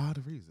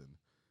odd reason,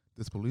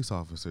 this police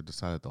officer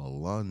decided to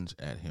lunge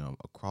at him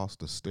across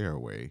the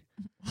stairway,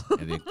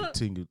 and then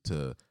continued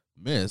to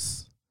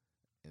miss,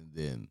 and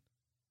then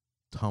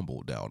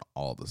tumble down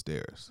all the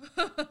stairs.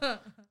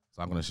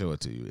 So I'm gonna show it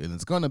to you, and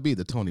it's gonna be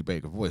the Tony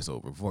Baker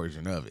voiceover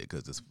version of it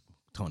because this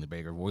Tony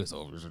Baker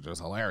voiceovers are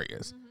just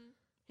hilarious.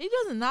 He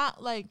does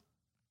not like.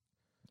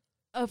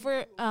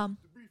 For oh,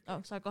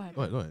 sorry. Go ahead.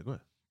 Go ahead.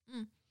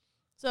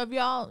 So if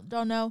y'all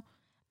don't know,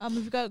 if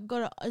you go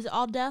to is it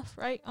All Deaf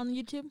right on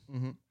YouTube?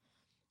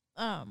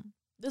 Mm-hmm.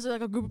 This is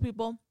like a group of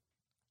people.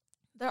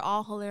 They're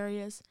all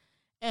hilarious,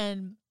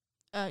 and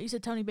you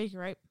said Tony Baker,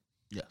 right?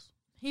 Yes.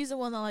 He's the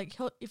one that like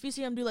if you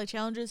see him do like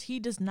challenges, he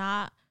does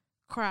not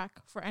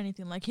crack for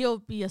anything. Like he'll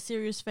be a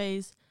serious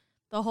face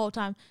the whole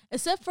time,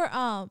 except for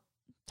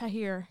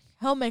Tahir.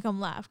 He'll make him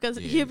laugh because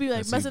he'll be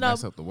like messing up.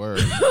 Mess up the word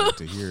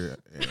to hear,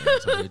 and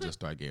so they just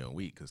start getting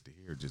weak because to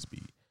hear just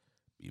be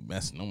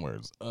messing them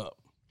words up.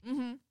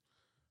 Mm-hmm.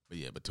 But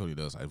yeah, but Tony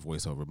does like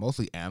voiceover,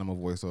 mostly animal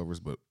voiceovers,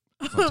 but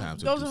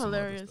sometimes he'll Those do are some other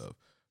hilarious. stuff.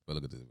 But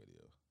look at this video.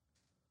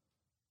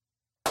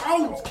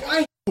 Oh,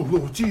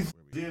 Lord Jesus.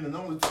 Then and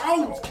only.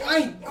 Oh,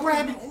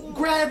 grab it, hold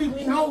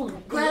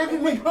it, grab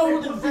it,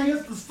 hold it.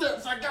 It's the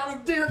steps. I got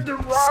him there to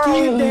ride.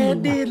 Skip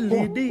that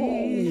diddly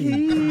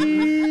dee.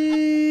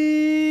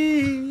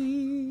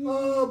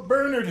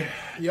 Bernard,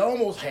 you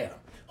almost had him.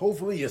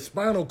 Hopefully your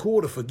spinal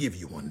cord will forgive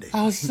you one day.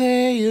 I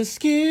say you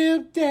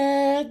skip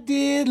that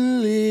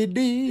diddly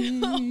dee.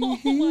 Oh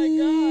my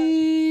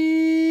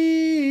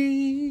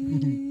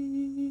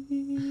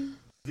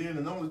Then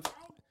and only.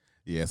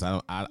 Yes,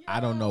 I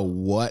don't know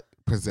what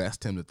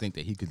possessed him to think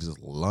that he could just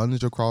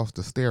lunge across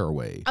the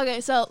stairway, Okay,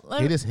 so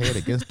hit his head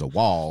against the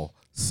wall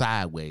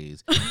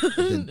sideways, and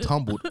then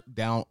tumbled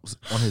down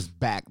on his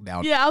back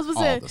down. yeah, I was all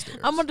gonna the say stairs.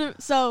 I'm gonna.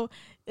 So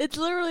it's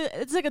literally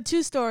it's like a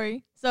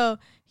 2-story. So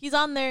he's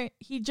on there.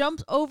 He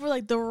jumps over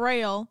like the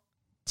rail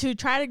to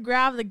try to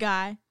grab the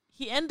guy.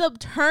 He ends up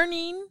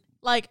turning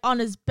like on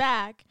his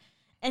back,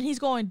 and he's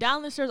going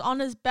down the stairs on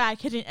his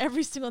back, hitting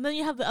every single. And then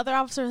you have the other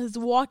officer who's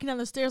walking down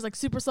the stairs like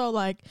super slow,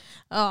 like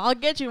I'll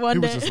get you one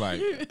He day. was just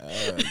like,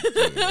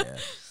 yeah.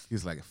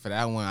 He's like, for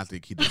that one, I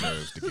think he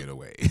deserves to get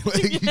away. Like,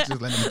 he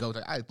just let him go.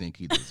 Like, I think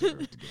he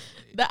deserves to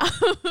get away.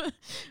 that,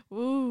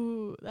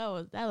 ooh, that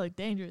looked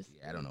dangerous.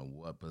 Yeah, I don't know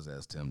what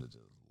possessed him to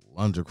just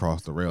lunge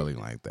across the railing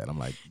like that. I'm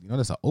like,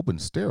 that's an open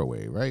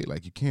stairway, right?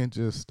 Like, you can't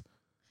just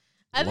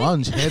I think-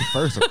 lunge head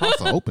first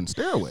across an open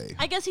stairway.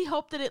 I guess he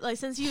hoped that it like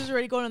since he was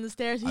already going on the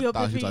stairs, he I hoped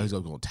thought if he thought he was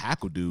going to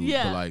tackle dude,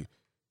 Yeah. but like,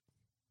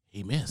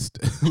 he missed.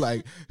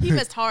 Like, he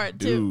missed hard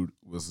too. dude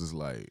was just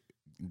like,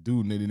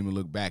 dude didn't even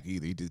look back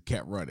either. He just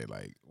kept running.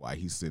 Like, why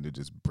he's sitting there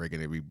just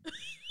breaking every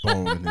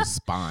bone in his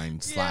spine,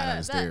 sliding down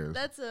the stairs.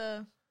 That's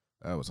a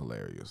That was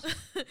hilarious.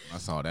 I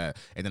saw that.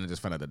 And then I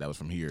just found out that was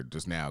from here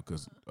just now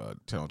because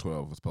Channel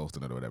 12 was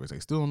posting it or whatever. It's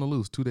like, still on the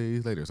loose 2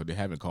 days later. So they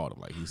haven't called him.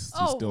 Like, he's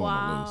still on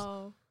the loose.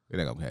 wow. They're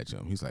not going to catch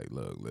him. He's like,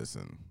 look,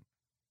 listen,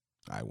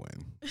 I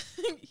win.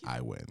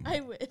 I win. I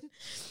win.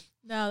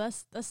 No,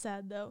 that's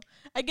sad though.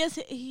 I guess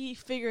he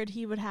figured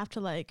he would have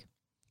to like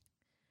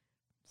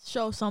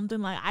show something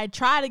like I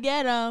tried to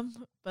get him,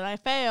 but I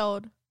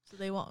failed, so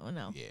they won't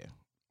know. Yeah.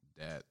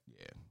 That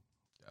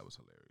was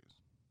hilarious.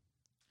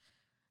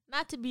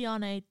 Not to be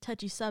on a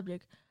touchy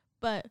subject,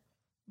 but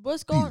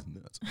what's He's going,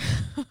 nuts.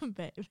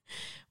 babe?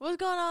 What's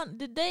going on?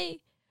 Did they?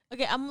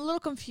 Okay, I'm a little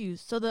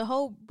confused. So the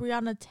whole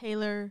Breonna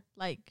Taylor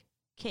like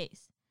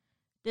case,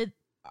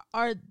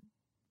 are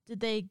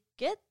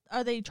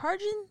they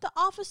charging the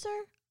officer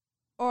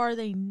or are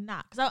they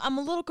not? Because I'm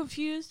a little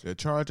confused. They're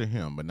charging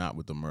him, but not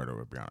with the murder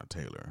of Breonna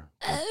Taylor.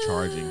 They're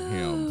charging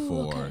him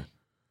for, okay.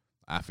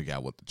 I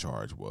forgot what the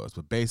charge was,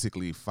 but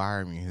basically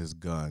firing his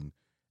gun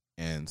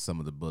and some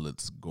of the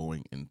bullets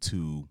going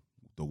into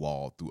the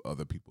wall through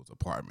other people's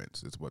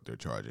apartments is what they're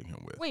charging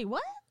him with. Wait,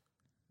 what?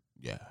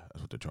 Yeah,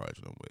 that's what they're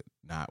charging him with.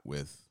 Not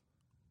with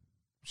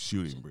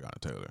shooting Breonna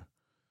Taylor.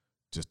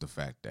 Just the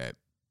fact that,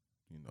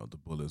 the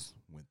bullets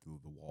went through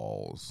the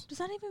walls. Does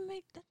that even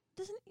make that?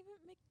 Doesn't even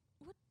make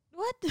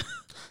what?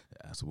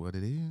 That's what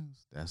it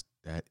is.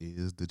 That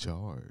is the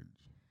charge.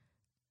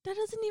 That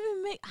doesn't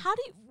even make. How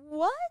do you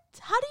what?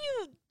 How do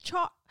you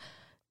charge?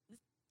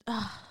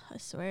 I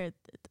swear,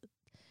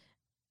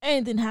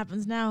 anything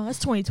happens now. That's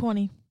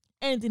 2020.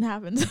 Anything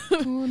happens.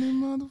 20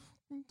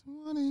 motherfucking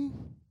 20.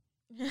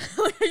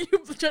 Like, are you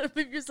trying to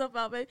flip yourself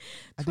out, babe?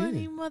 I 20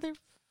 did. mother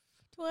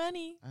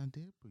 20. I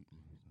did put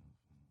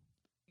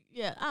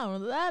Yeah, I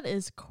don't know. That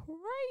is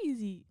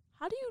crazy.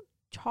 How do you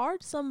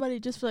charge somebody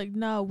just for like,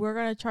 no, we're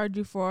gonna charge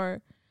you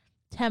for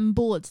 10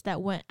 bullets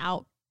that went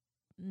out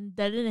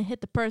that didn't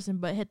hit the person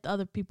but hit the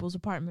other people's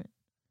apartment?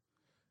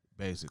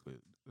 basically.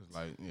 It's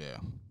like, yeah.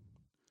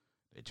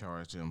 They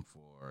charged him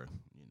for,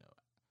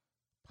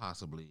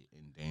 possibly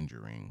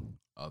endangering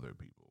other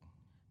people.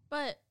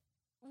 But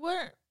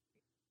what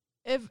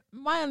if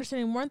my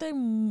understanding weren't there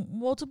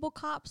multiple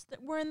cops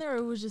that were in there, or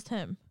it was just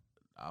him?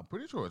 I'm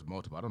pretty sure it's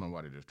multiple. I don't know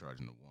why they're just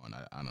charging the one.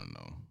 I don't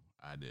know.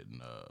 I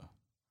didn't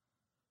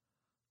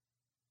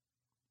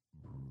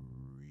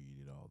read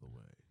it all the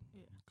way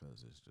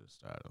because it's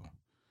just I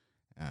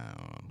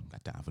don't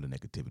got time for the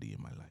negativity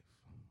in my life.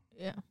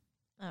 Yeah.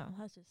 Oh,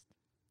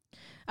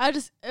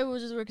 it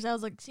was just weird because I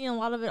was like seeing a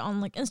lot of it on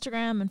like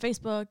Instagram and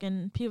Facebook,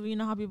 and people, you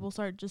know how people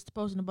start just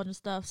posting a bunch of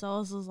stuff. So I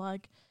was just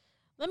like,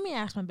 let me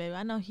ask my baby.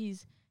 I know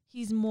he's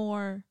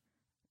more.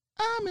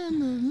 I'm in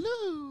the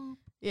loop.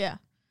 Yeah.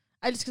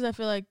 Because I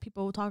feel like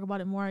people will talk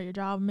about it more at your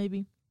job.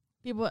 Maybe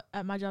people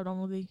at my job don't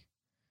really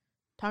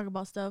talk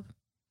about stuff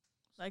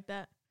like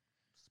that.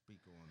 Speak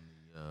on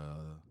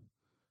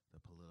the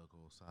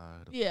political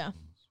side. Of Yeah.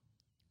 things.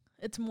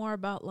 It's more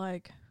about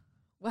like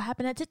what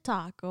happened at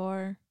TikTok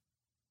or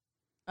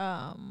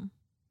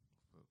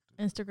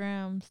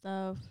Instagram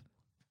stuff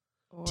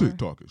or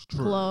TikTok is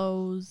true.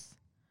 clothes.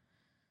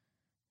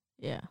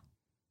 Yeah.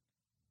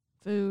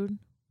 Food.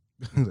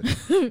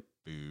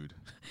 Food.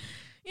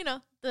 You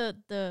know,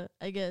 the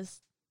I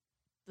guess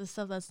the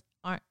stuff that's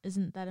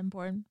isn't that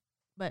important.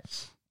 But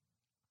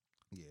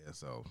Yeah,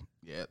 so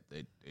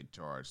they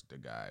charged the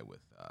guy with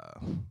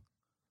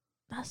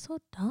that's so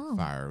dumb.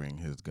 firing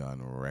his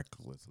gun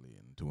recklessly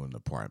into an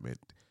apartment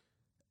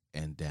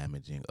and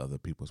damaging other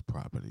people's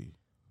property.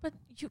 But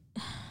you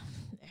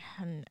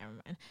never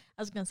mind.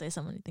 I was gonna say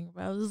something,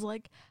 but I was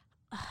like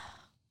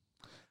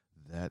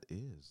That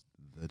is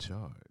the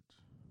charge.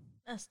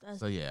 that's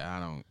So yeah,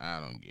 I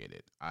don't get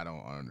it. I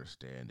don't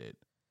understand it.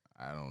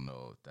 I don't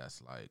know if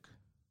that's like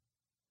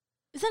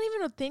is that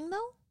even a thing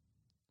though?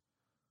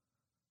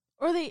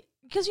 Or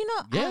because you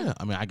know yeah.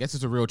 I mean, I guess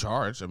it's a real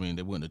charge. I mean,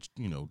 they wouldn't.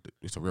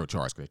 It's a real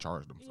charge because they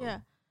charged them. So. yeah.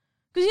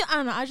 Because I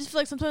don't know. I just feel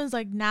like sometimes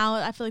like now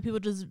I feel like people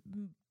just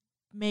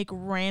make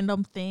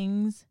random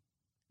things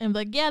and be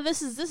like, yeah,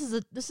 this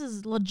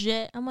is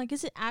legit. I'm like,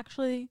 is it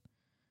actually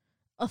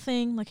a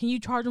thing? Like, can you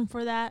charge them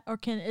for that, or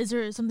is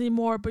there something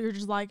more? But you're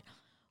just like,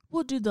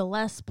 we'll do the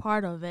less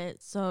part of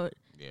it, so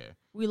Yeah.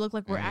 we look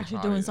like we're And they actually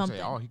probably doing say,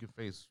 something. oh, he could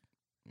face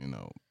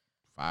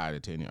 5 to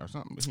 10 years or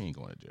something, but he ain't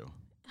going to jail.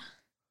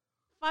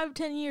 5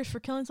 to 10 years for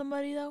killing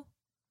somebody though.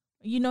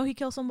 You know he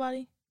killed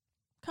somebody.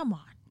 Come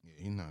on. Yeah,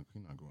 he's not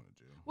going to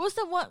jail. What's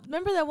the one?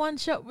 Remember that one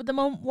show with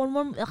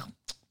the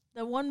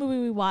the one movie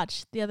we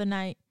watched the other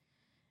night,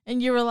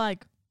 and you were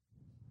like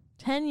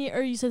 10 years,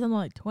 or you said something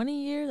like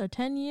 20 years or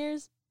 10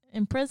 years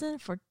in prison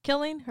for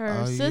killing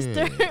her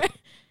sister. Yeah.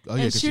 Oh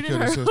yeah, And because she shooting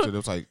killed her her. sister. It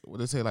was like, what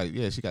they say, like,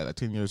 yeah, she got like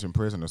 10 years in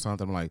prison or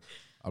something. I'm like,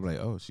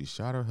 oh, she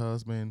shot her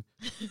husband,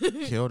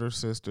 killed her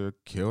sister,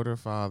 killed her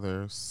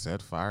father,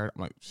 set fire.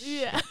 I'm like,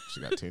 Yeah.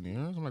 she got 10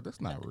 years. I'm like, that's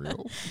not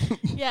real.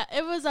 Yeah,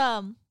 it was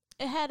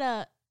it had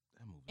That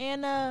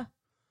movie.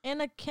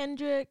 Anna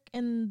Kendrick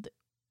and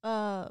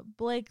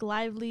Blake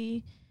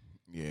Lively.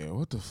 Yeah,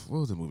 what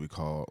was the movie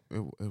called?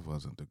 It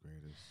wasn't the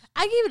greatest.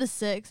 I gave it a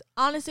 6.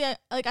 Honestly,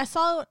 I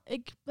saw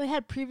it. They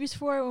had previews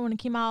for it when it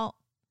came out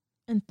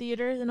in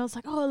theaters, and I was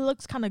like, oh, it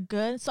looks kind of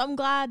good. So I'm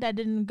glad I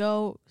didn't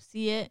go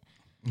see it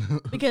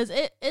because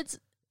it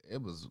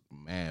was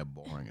mad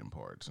boring in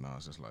parts, and I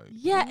was just like,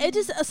 it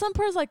just some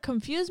parts like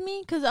confused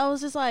me because I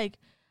was just like,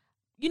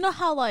 you know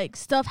how like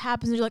stuff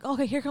happens and you're like,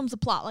 okay, here comes the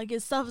plot. Like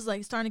stuff is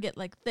like starting to get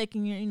like thick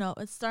and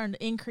it's starting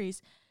to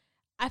increase.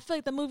 I feel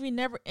like the movie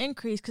never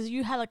increased because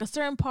you had like a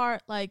certain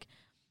part. Like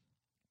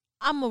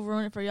I'm gonna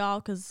ruin it for y'all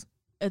because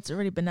it's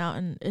already been out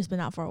and it's been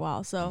out for a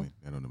while. So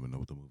I don't even know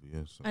what the movie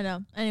is. So. I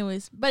know.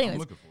 Anyways, I'm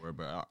looking for it,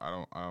 but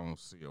I don't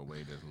see a way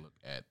to look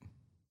at.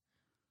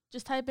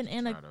 just type in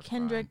Anna try to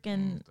Kendrick find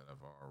and things that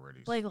I've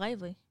already Blake seen.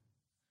 Lively.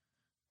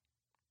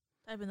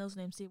 Type in those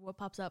names, see what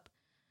pops up.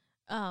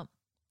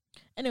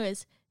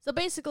 Anyways, so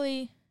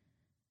basically,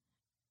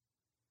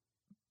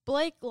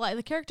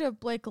 the character of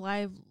Blake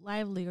Lively,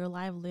 I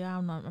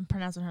don't know, I'm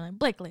pronouncing her name,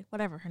 Blakely,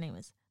 whatever her name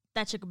is,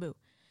 that chickaboo.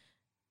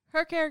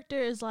 Her character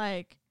is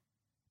like,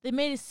 they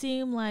made it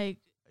seem like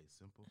A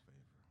simple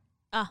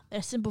favor.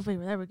 a simple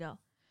favor. There we go.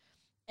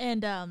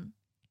 And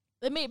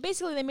they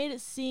made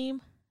it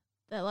seem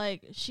that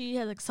like she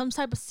has like some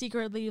type of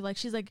secretly like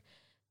she's like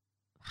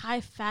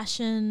high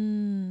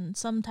fashion,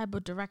 some type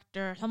of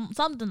director,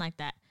 something like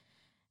that.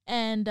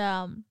 And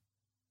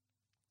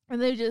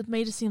they just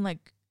made it seem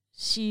like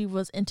she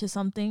was into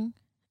something.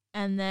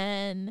 And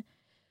then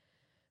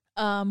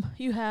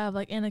you have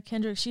like Anna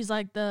Kendrick, she's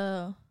like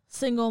the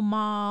single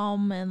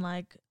mom and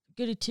like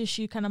goody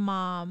tissue kind of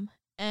mom.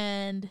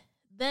 And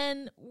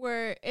then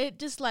where it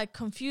just like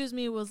confused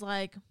me was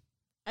like,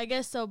 I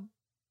guess so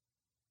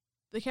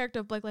the character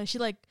of Blake, like she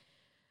like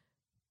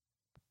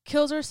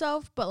kills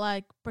herself but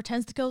like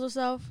pretends to kill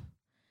herself.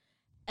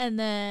 And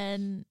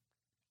then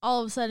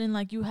all of a sudden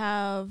like you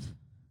have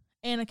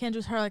Anna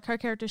Kendrick, her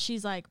character,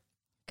 she's like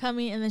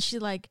coming and then she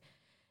like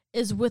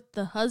is with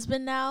the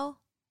husband now.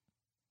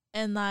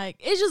 And like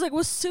it's just like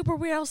was super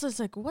weird. I was just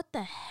like, what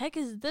the heck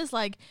is this?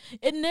 Like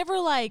it never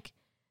like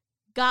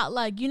got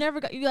like you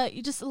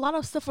just a lot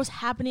of stuff was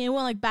happening. It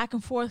went like back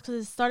and forth because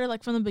it started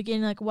like from the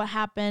beginning, like what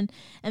happened,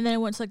 and then it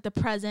went to like the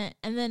present,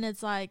 and then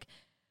it's like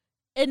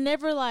it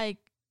never like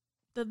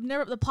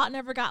the plot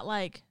never got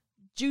like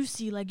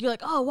juicy. Like you're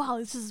like, oh wow,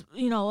 this is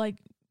like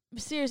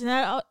mysterious, and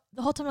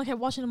the whole time I kept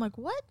watching, I'm like,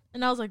 what?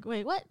 And I was like,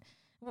 wait, what?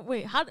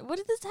 Wait, what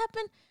did this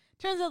happen?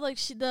 Turns out like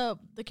the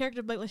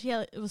character like she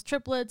had, it was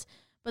triplets,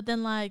 but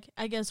then like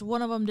I guess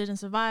one of them didn't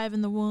survive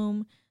in the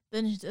womb.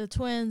 Then the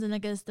twins, and I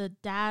guess the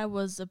dad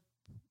was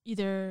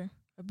either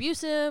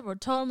abusive or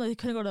told them that they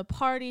couldn't go to the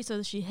party,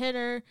 so she hit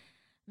her.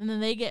 And then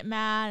they get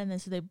mad, and then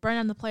so they burn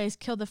down the place,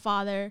 kill the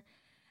father,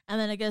 and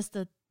then I guess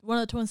one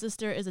of the twin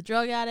sister is a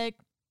drug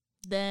addict.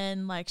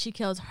 Then like she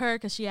kills her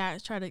because she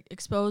tried to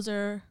expose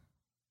her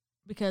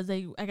because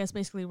they I guess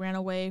basically ran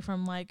away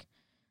from like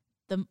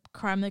the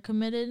crime they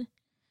committed.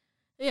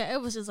 Yeah,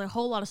 it was just like a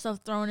whole lot of stuff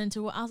thrown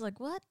into it. I was like,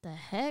 what the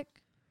heck?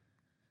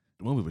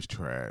 The movie was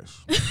trash.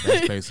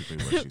 That's basically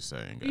what she's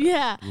saying. Guys.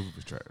 Yeah, the movie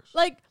was trash.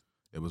 Like.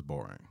 It was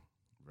boring.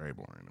 Very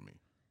boring to me.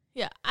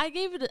 Yeah, I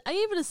gave it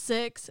a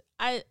 6.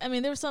 I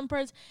mean there were some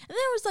parts, and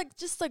there was like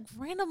just like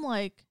random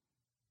like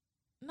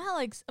not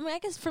like I mean I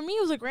guess for me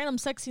it was like random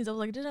sex scenes. I was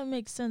like, didn't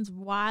make sense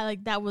why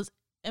like that was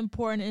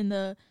important in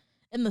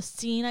the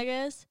scene, I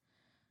guess.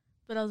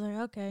 But I was like,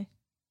 okay.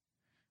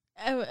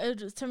 It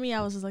just, to me,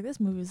 I was just like, this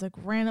movie is like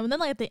random. And then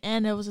like at the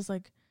end, it was just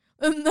like,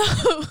 no.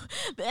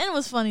 The end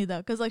was funny though,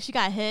 because like she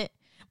got hit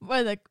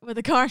by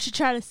the car. She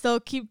tried to still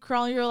keep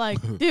crawling. You're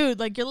like, dude,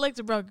 like your legs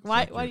are broken.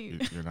 Why do you?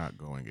 You're not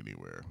going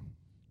anywhere.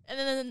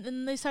 And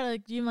then they started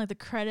like giving like the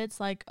credits,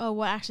 like, oh,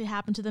 what actually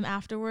happened to them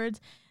afterwards.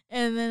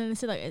 And then they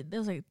said like it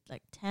was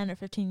like 10 or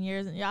 15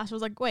 years, and Yasha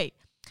was like, wait,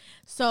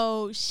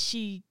 so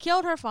she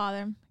killed her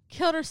father,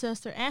 killed her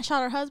sister, and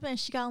shot her husband, and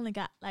she only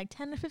got like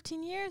 10 or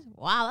 15 years.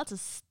 Wow, that's a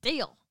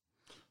steal.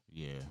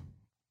 Yeah,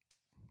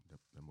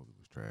 that movie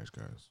was trash,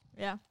 guys.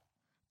 Yeah,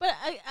 but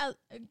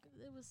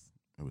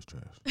it was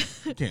trash.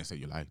 You can't say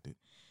you liked it.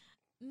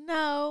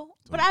 No,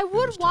 So but I it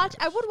would was watch.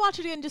 trash. I would watch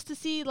it again just to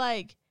see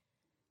like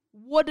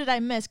what did I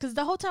miss? Because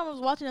the whole time I was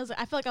watching, I was like,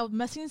 I feel like I was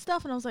missing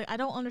stuff, and I was like, I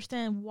don't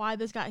understand why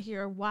this got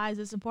here. Or why is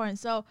this important?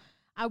 So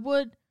I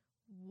would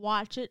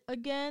watch it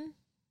again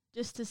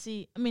just to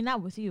see. I mean,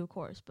 not with you, of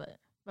course, but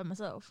by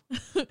myself.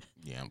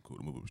 Yeah, I'm cool.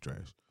 The movie was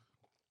trash.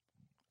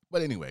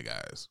 But anyway,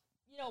 guys.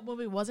 You know what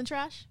movie wasn't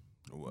trash?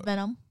 What?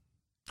 Venom.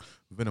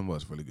 Venom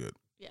was really good.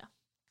 Yeah.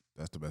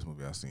 That's the best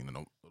movie I've seen in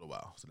a little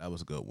while. So that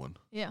was a good one.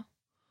 Yeah.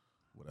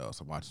 What else?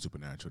 I'm watching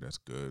Supernatural. That's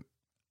good.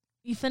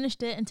 You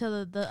finished it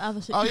until the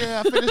other. Oh,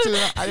 yeah, I finished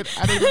it. I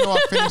didn't even know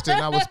I finished it,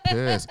 and I was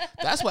pissed.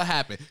 That's what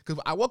happened.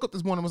 Because I woke up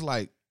this morning and was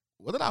like,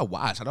 what did I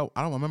watch? I don't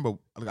remember.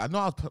 Like, I know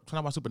I was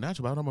trying to watch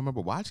Supernatural, but I don't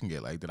remember watching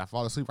it. Like, did I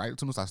fall asleep right as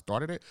soon as I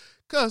started it?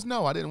 Because,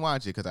 no, I didn't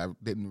watch it because I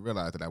didn't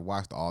realize that I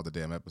watched all the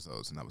damn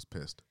episodes, and I was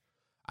pissed.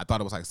 I thought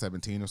it was like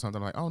 17 or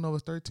something. I'm like, oh, no,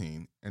 it's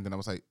 13. And then I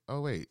was like,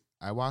 oh, wait,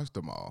 I watched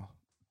them all.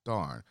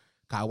 Darn.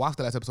 I watched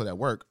the last episode at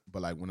work,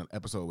 but like when the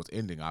episode was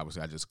ending,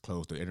 obviously I just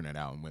closed the internet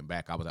out and went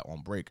back. I was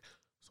on break,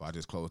 so I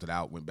just closed it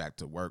out, went back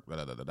to work.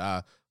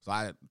 So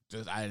I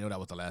didn't know that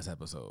was the last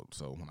episode.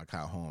 So when I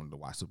got home to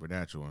watch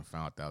Supernatural and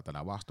found out that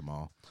I watched them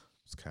all, I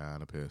was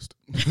kind of pissed.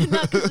 No,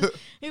 'cause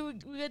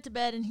we get to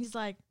bed and he's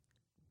like,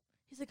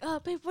 oh,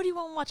 babe, what do you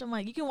want to watch? I'm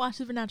like, you can watch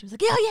Supernatural. He's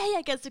like,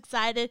 yeah. Gets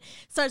excited,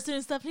 starts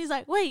doing stuff, and he's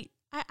like, wait,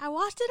 I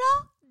watched it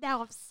all.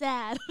 Now I'm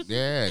sad.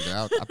 Yeah,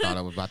 I thought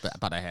I was about to. I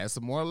thought I had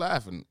some more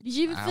left. And Did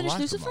you even I finish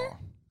watched them Lucifer? all.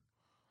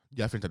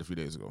 Yeah, I finished that a few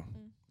days ago.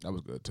 That was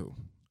good too.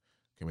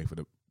 Can't wait for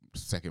the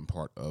second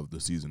part of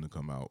the season to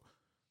come out.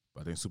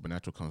 But I think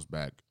Supernatural comes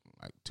back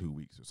like 2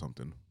 weeks or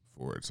something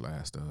for its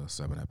last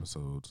 7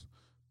 episodes.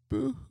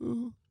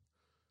 Boo-hoo.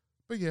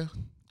 But yeah,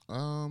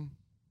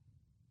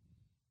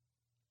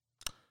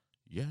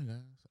 yeah, guys,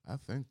 I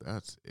think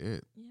that's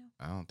it. Yeah.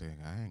 I ain't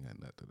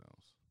got nothing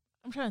else.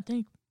 I'm trying to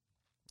think.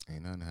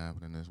 Ain't nothing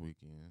happening this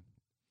weekend.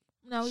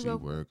 No, we She go.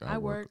 work. I I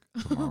work.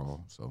 work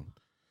tomorrow. So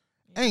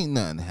ain't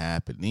nothing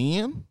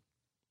happening.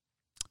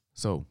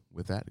 So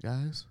with that,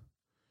 guys,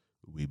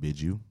 we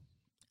bid you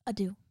I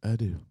do.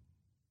 adieu.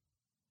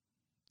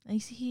 And you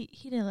see,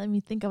 he didn't let me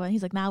think about it.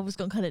 He's like, nah, we're just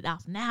gonna cut it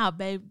off now,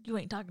 babe. You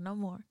ain't talking no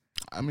more.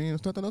 I mean,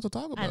 there's nothing else to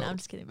talk about. I know, I'm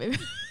just kidding, baby.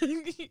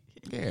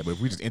 Yeah, but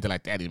if we just enter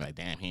like that, you're like,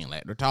 damn, he ain't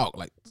letting her talk.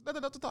 Like, there's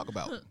nothing else to talk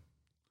about.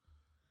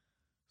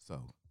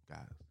 So,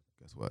 guys,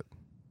 guess what?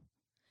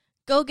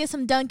 Go get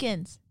some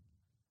Dunkins.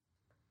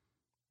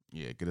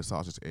 Yeah, get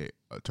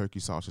a turkey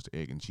sausage,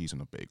 egg, and cheese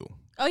on a bagel.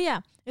 Oh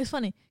yeah, it's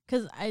funny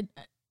because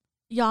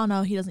y'all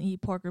know he doesn't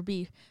eat pork or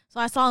beef, so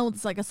I saw him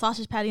with like a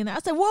sausage patty in there. I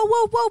said,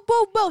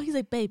 whoa. He's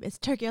like, babe, it's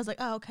turkey. I was like,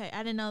 oh okay,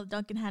 I didn't know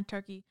Dunkin' had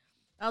turkey.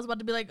 I was about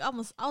to be like, I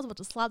was about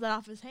to slap that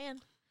off his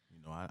hand.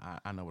 You know,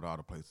 I know what all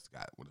the places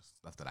got with the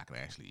stuff that I can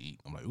actually eat.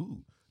 I'm like,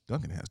 ooh,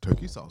 Dunkin' has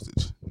turkey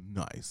sausage.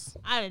 Nice.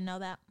 I didn't know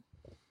that.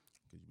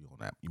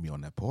 You be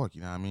on that pork,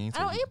 you know what I mean? I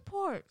don't eat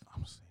pork.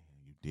 I'm saying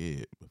you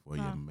did before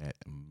you met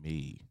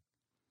me.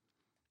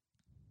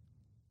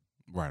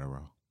 Right or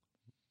wrong?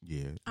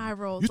 Yeah. I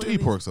roll. You used to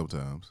eat pork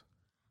sometimes.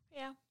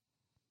 Yeah.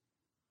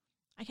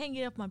 I can't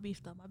get up my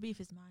beef though. My beef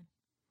is mine.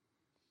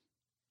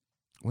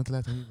 When's the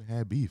last time you even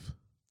had beef?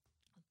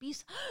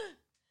 Beef.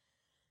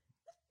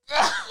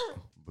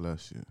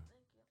 Bless you.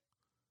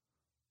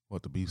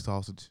 What, the beef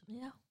sausage?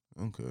 Yeah.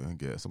 Okay, I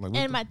guess. I'm like,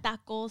 And my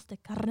tacos de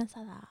carne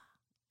asada.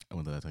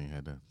 when's the last time you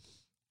had that?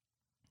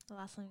 The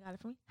last time you got it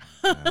from me.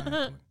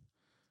 Exactly.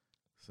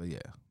 So yeah.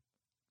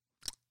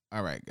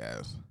 All right,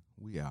 guys.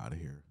 We out of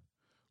here.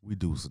 We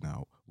deucing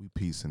out. We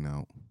peacing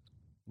out.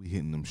 We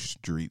hitting them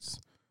streets.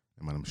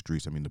 And by them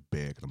streets, I mean the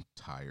bed, 'cause I'm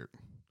tired.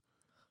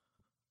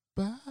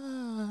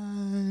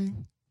 Bye.